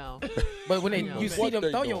 I know. But when you see What them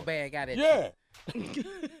they throw your doing? bag out at Yeah.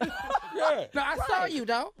 Yeah. No, I saw you,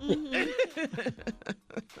 though.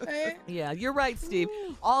 Yeah, you're right, Steve.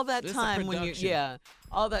 All that It's a time when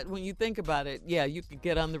production. when you think about it, you could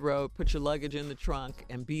get on the road, put your luggage in the trunk,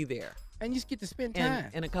 and be there And you just get to spend time.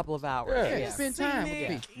 in a couple of hours. Yeah. Spend time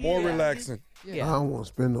with people. More relaxing. I don't want to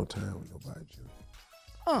spend no time with nobody,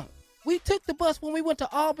 Jim. We took the bus when we went to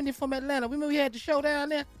Albany from Atlanta. Remember we had the show down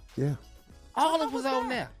there? Yeah. All of us was on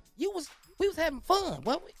there. We was having fun,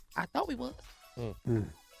 wasn't we? I thought we was.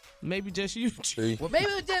 Maybe just you. See? Well, maybe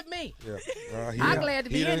it was just me. Yeah. I'm glad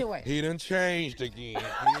to be done- anyway. He done changed again. Here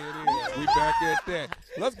it is. We back at that.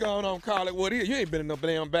 Let's go on and call it what it is. You ain't been in no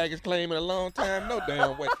damn baggage claim in a long time. No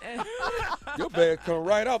damn way. Your bag come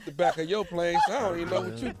right off the back of your plane, so I don't even know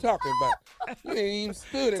what you talking about. You ain't even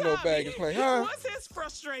stood in no baggage claim, huh? What's his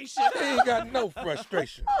frustration? He ain't got no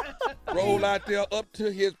frustration. Roll out there up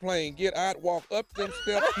to his plane, get out, walk up them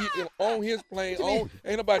steps. He on his plane.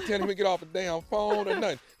 Ain't nobody telling him to get off the damn phone or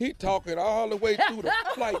nothing. He talking all the way through the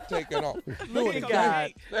flight taking off. Doing at the God.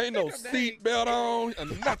 thing. There ain't no seat belt on or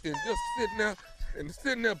nothing. Just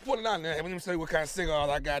sitting there pulling out. Let me say what kind of cigars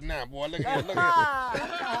I got now, boy. Look at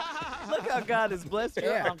Look how God has blessed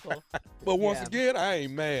your uncle. But once again, I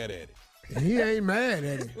ain't mad at it. He ain't mad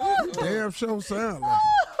at it. Damn sure sound like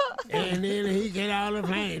it. And then he get on the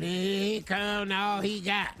plane. He come all he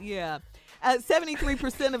got. Yeah.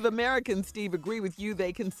 73% of Americans, Steve, agree with you.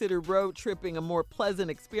 They consider road tripping a more pleasant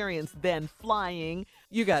experience than flying.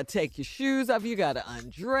 You got to take your shoes off. You got to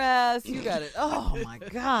undress. You got to, oh, my You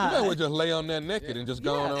God. know, we just lay on there naked and just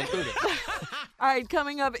go on through that. All right,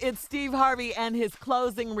 coming up, it's Steve Harvey and his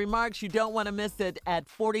closing remarks. You don't want to miss it at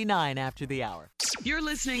 49 after the hour. You're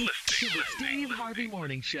listening to the Steve Harvey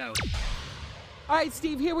Morning Show. All right,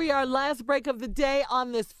 Steve, here we are. Last break of the day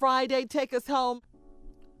on this Friday. Take us home.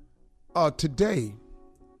 Today,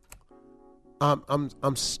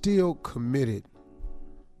 I'm still committed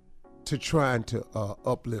to trying to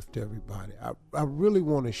uplift everybody. I really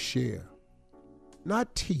want to share,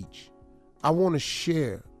 not teach. I want to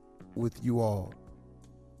share with you all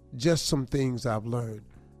just some things I've learned.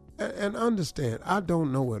 And understand, I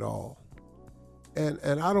don't know it all. And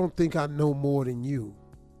I don't think I know more than you.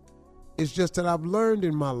 It's just that I've learned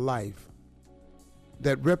in my life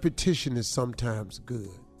that repetition is sometimes good.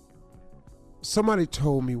 Somebody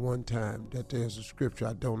told me one time that there's a scripture,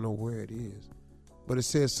 I don't know where it is, but it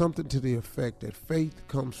says something to the effect that faith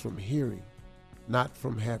comes from hearing, not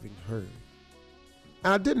from having heard.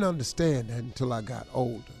 And I didn't understand that until I got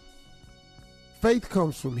older. Faith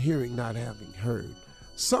comes from hearing, not having heard.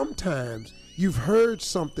 Sometimes you've heard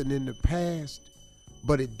something in the past,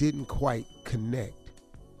 but it didn't quite connect.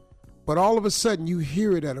 But all of a sudden you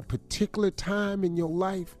hear it at a particular time in your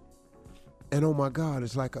life, and oh my God,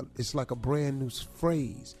 it's like a brand new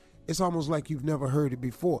phrase. It's almost like you've never heard it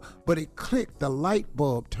before. But it clicked, the light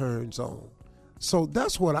bulb turns on. So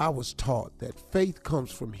that's what I was taught, that faith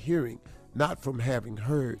comes from hearing, not from having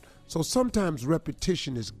heard. So sometimes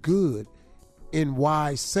repetition is good in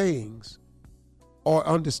wise sayings or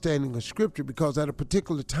understanding of scripture, because at a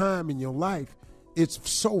particular time in your life, it's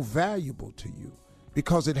so valuable to you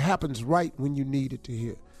because it happens right when you need it to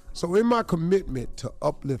hear. So in my commitment to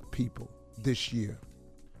uplift people this year,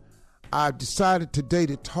 I've decided today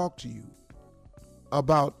to talk to you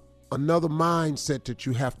about another mindset that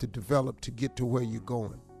you have to develop to get to where you're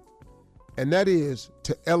going. And that is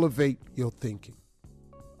to elevate your thinking.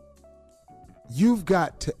 You've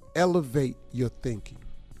got to elevate your thinking.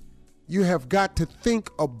 You have got to think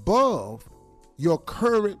above your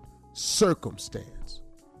current circumstance.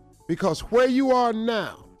 Because where you are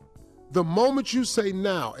now, the moment you say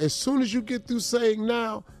now, as soon as you get through saying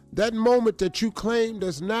now, that moment that you claimed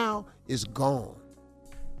as now is gone.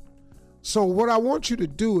 So what I want you to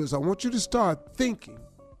do is I want you to start thinking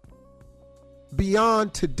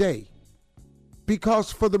beyond today.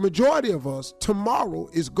 Because for the majority of us, tomorrow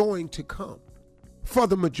is going to come. For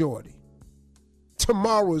the majority,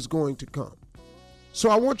 tomorrow is going to come. So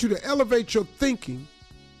I want you to elevate your thinking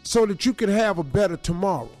so that you can have a better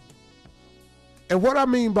tomorrow. And what I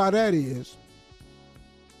mean by that is,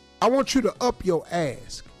 I want you to up your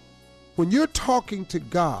ask. When you're talking to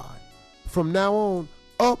God, from now on,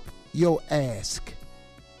 up your ask.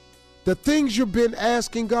 The things you've been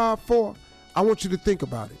asking God for, I want you to think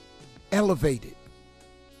about it. Elevate it.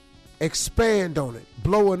 Expand on it.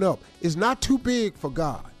 Blow it up. It's not too big for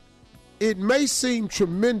God. It may seem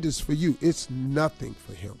tremendous for you. It's nothing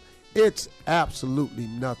for him. It's absolutely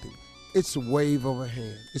nothing. It's a wave of a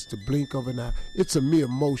hand. It's the blink of an eye. It's a mere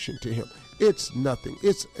motion to him. It's nothing.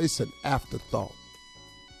 It's an afterthought.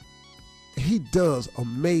 He does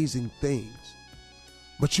amazing things.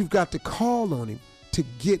 But you've got to call on him to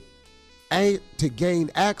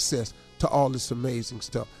gain access to all this amazing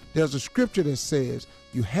stuff. There's a scripture that says,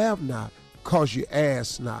 you have not because you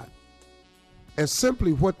ask not. And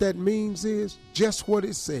simply what that means is just what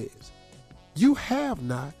it says. You have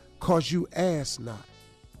not because you ask not.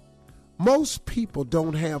 Most people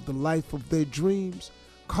don't have the life of their dreams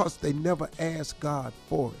because they never ask God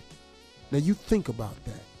for it. Now you think about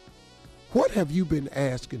that. What have you been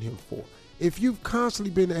asking him for? If you've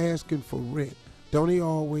constantly been asking for rent, don't he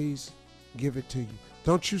always give it to you?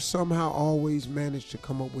 Don't you somehow always manage to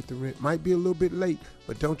come up with the rent? Might be a little bit late,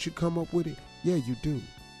 but don't you come up with it? Yeah, you do.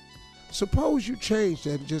 Suppose you change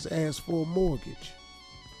that and just ask for a mortgage.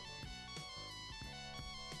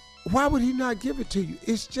 Why would he not give it to you?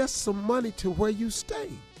 It's just some money to where you stay.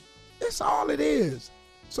 That's all it is.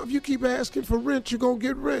 So if you keep asking for rent, you're going to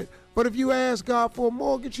get rent. But if you ask God for a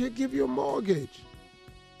mortgage, he'll give you a mortgage.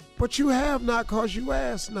 But you have not because you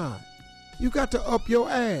ask not. You got to up your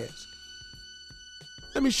ask.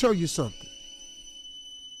 Let me show you something.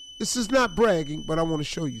 This is not bragging, but I want to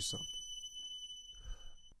show you something.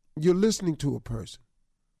 You're listening to a person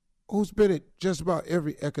who's been at just about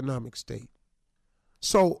every economic state.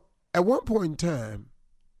 So at one point in time,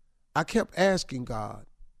 I kept asking God.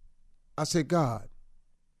 I said, God,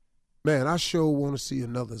 man, I sure want to see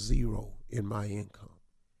another zero in my income.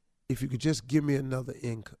 If you could just give me another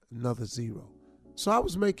zero. So I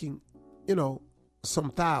was making,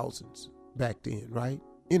 some thousands back then, right?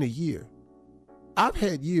 In a year. I've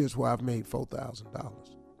had years where I've made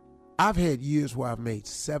 $4,000. I've had years where I've made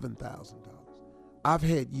 $7,000. I've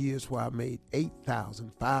had years where I made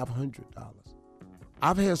 $8,500.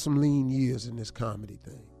 I've had some lean years in this comedy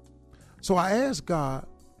thing. So I asked God,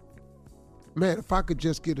 man, if I could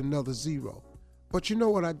just get another zero. But you know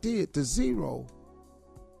what I did? The zero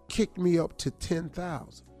kicked me up to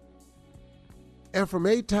 10,000. And from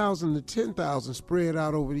 8,000 to 10,000 spread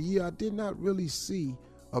out over the year, I did not really see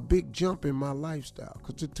a big jump in my lifestyle.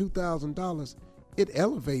 Because the $2,000, it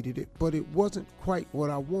elevated it, but it wasn't quite what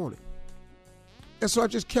I wanted. And so I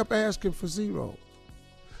just kept asking for zeros.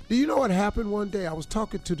 Do you know what happened one day? I was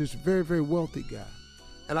talking to this very, very wealthy guy.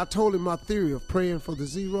 And I told him my theory of praying for the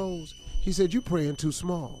zeros. He said, you praying too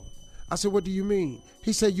small. I said, what do you mean?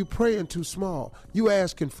 He said, you praying too small. You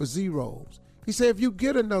asking for zeros. He said, if you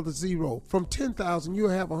get another zero from 10,000, you'll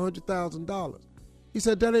have $100,000. He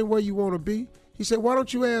said, that ain't where you want to be. He said, why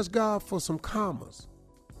don't you ask God for some commas?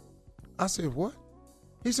 I said, what?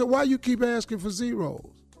 He said, why you keep asking for zeros?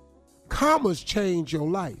 Commas change your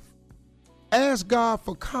life. Ask God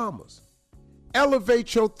for commas.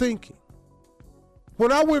 Elevate your thinking.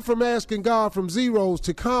 When I went from asking God from zeros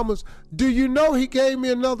to commas, do you know he gave me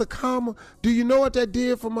another comma? Do you know what that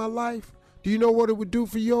did for my life? Do you know what it would do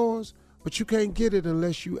for yours? But you can't get it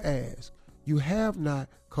unless you ask. You have not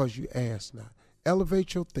because you ask not.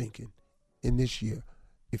 Elevate your thinking in this year.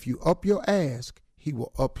 If you up your ask, he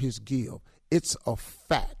will up his give. It's a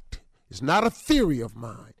fact. It's not a theory of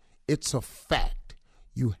mine. It's a fact.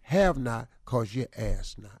 You have not because you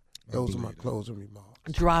ask not. Those are my closing remarks.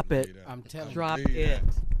 Drop it. I'm telling you. Drop it.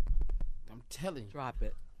 I'm telling you. Drop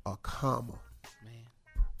it. A comma.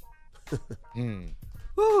 Man.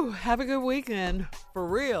 Whew, have a good weekend. For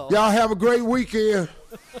real. Y'all have a great weekend.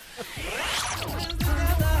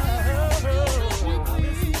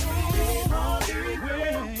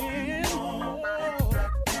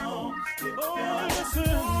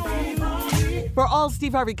 For all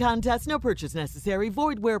Steve Harvey contests, no purchase necessary,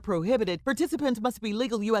 void where prohibited. Participants must be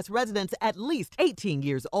legal U.S. residents at least 18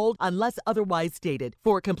 years old unless otherwise stated.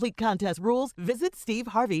 For complete contest rules, visit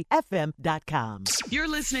SteveHarveyFM.com. You're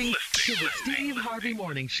listening to the Steve Harvey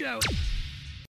Morning Show.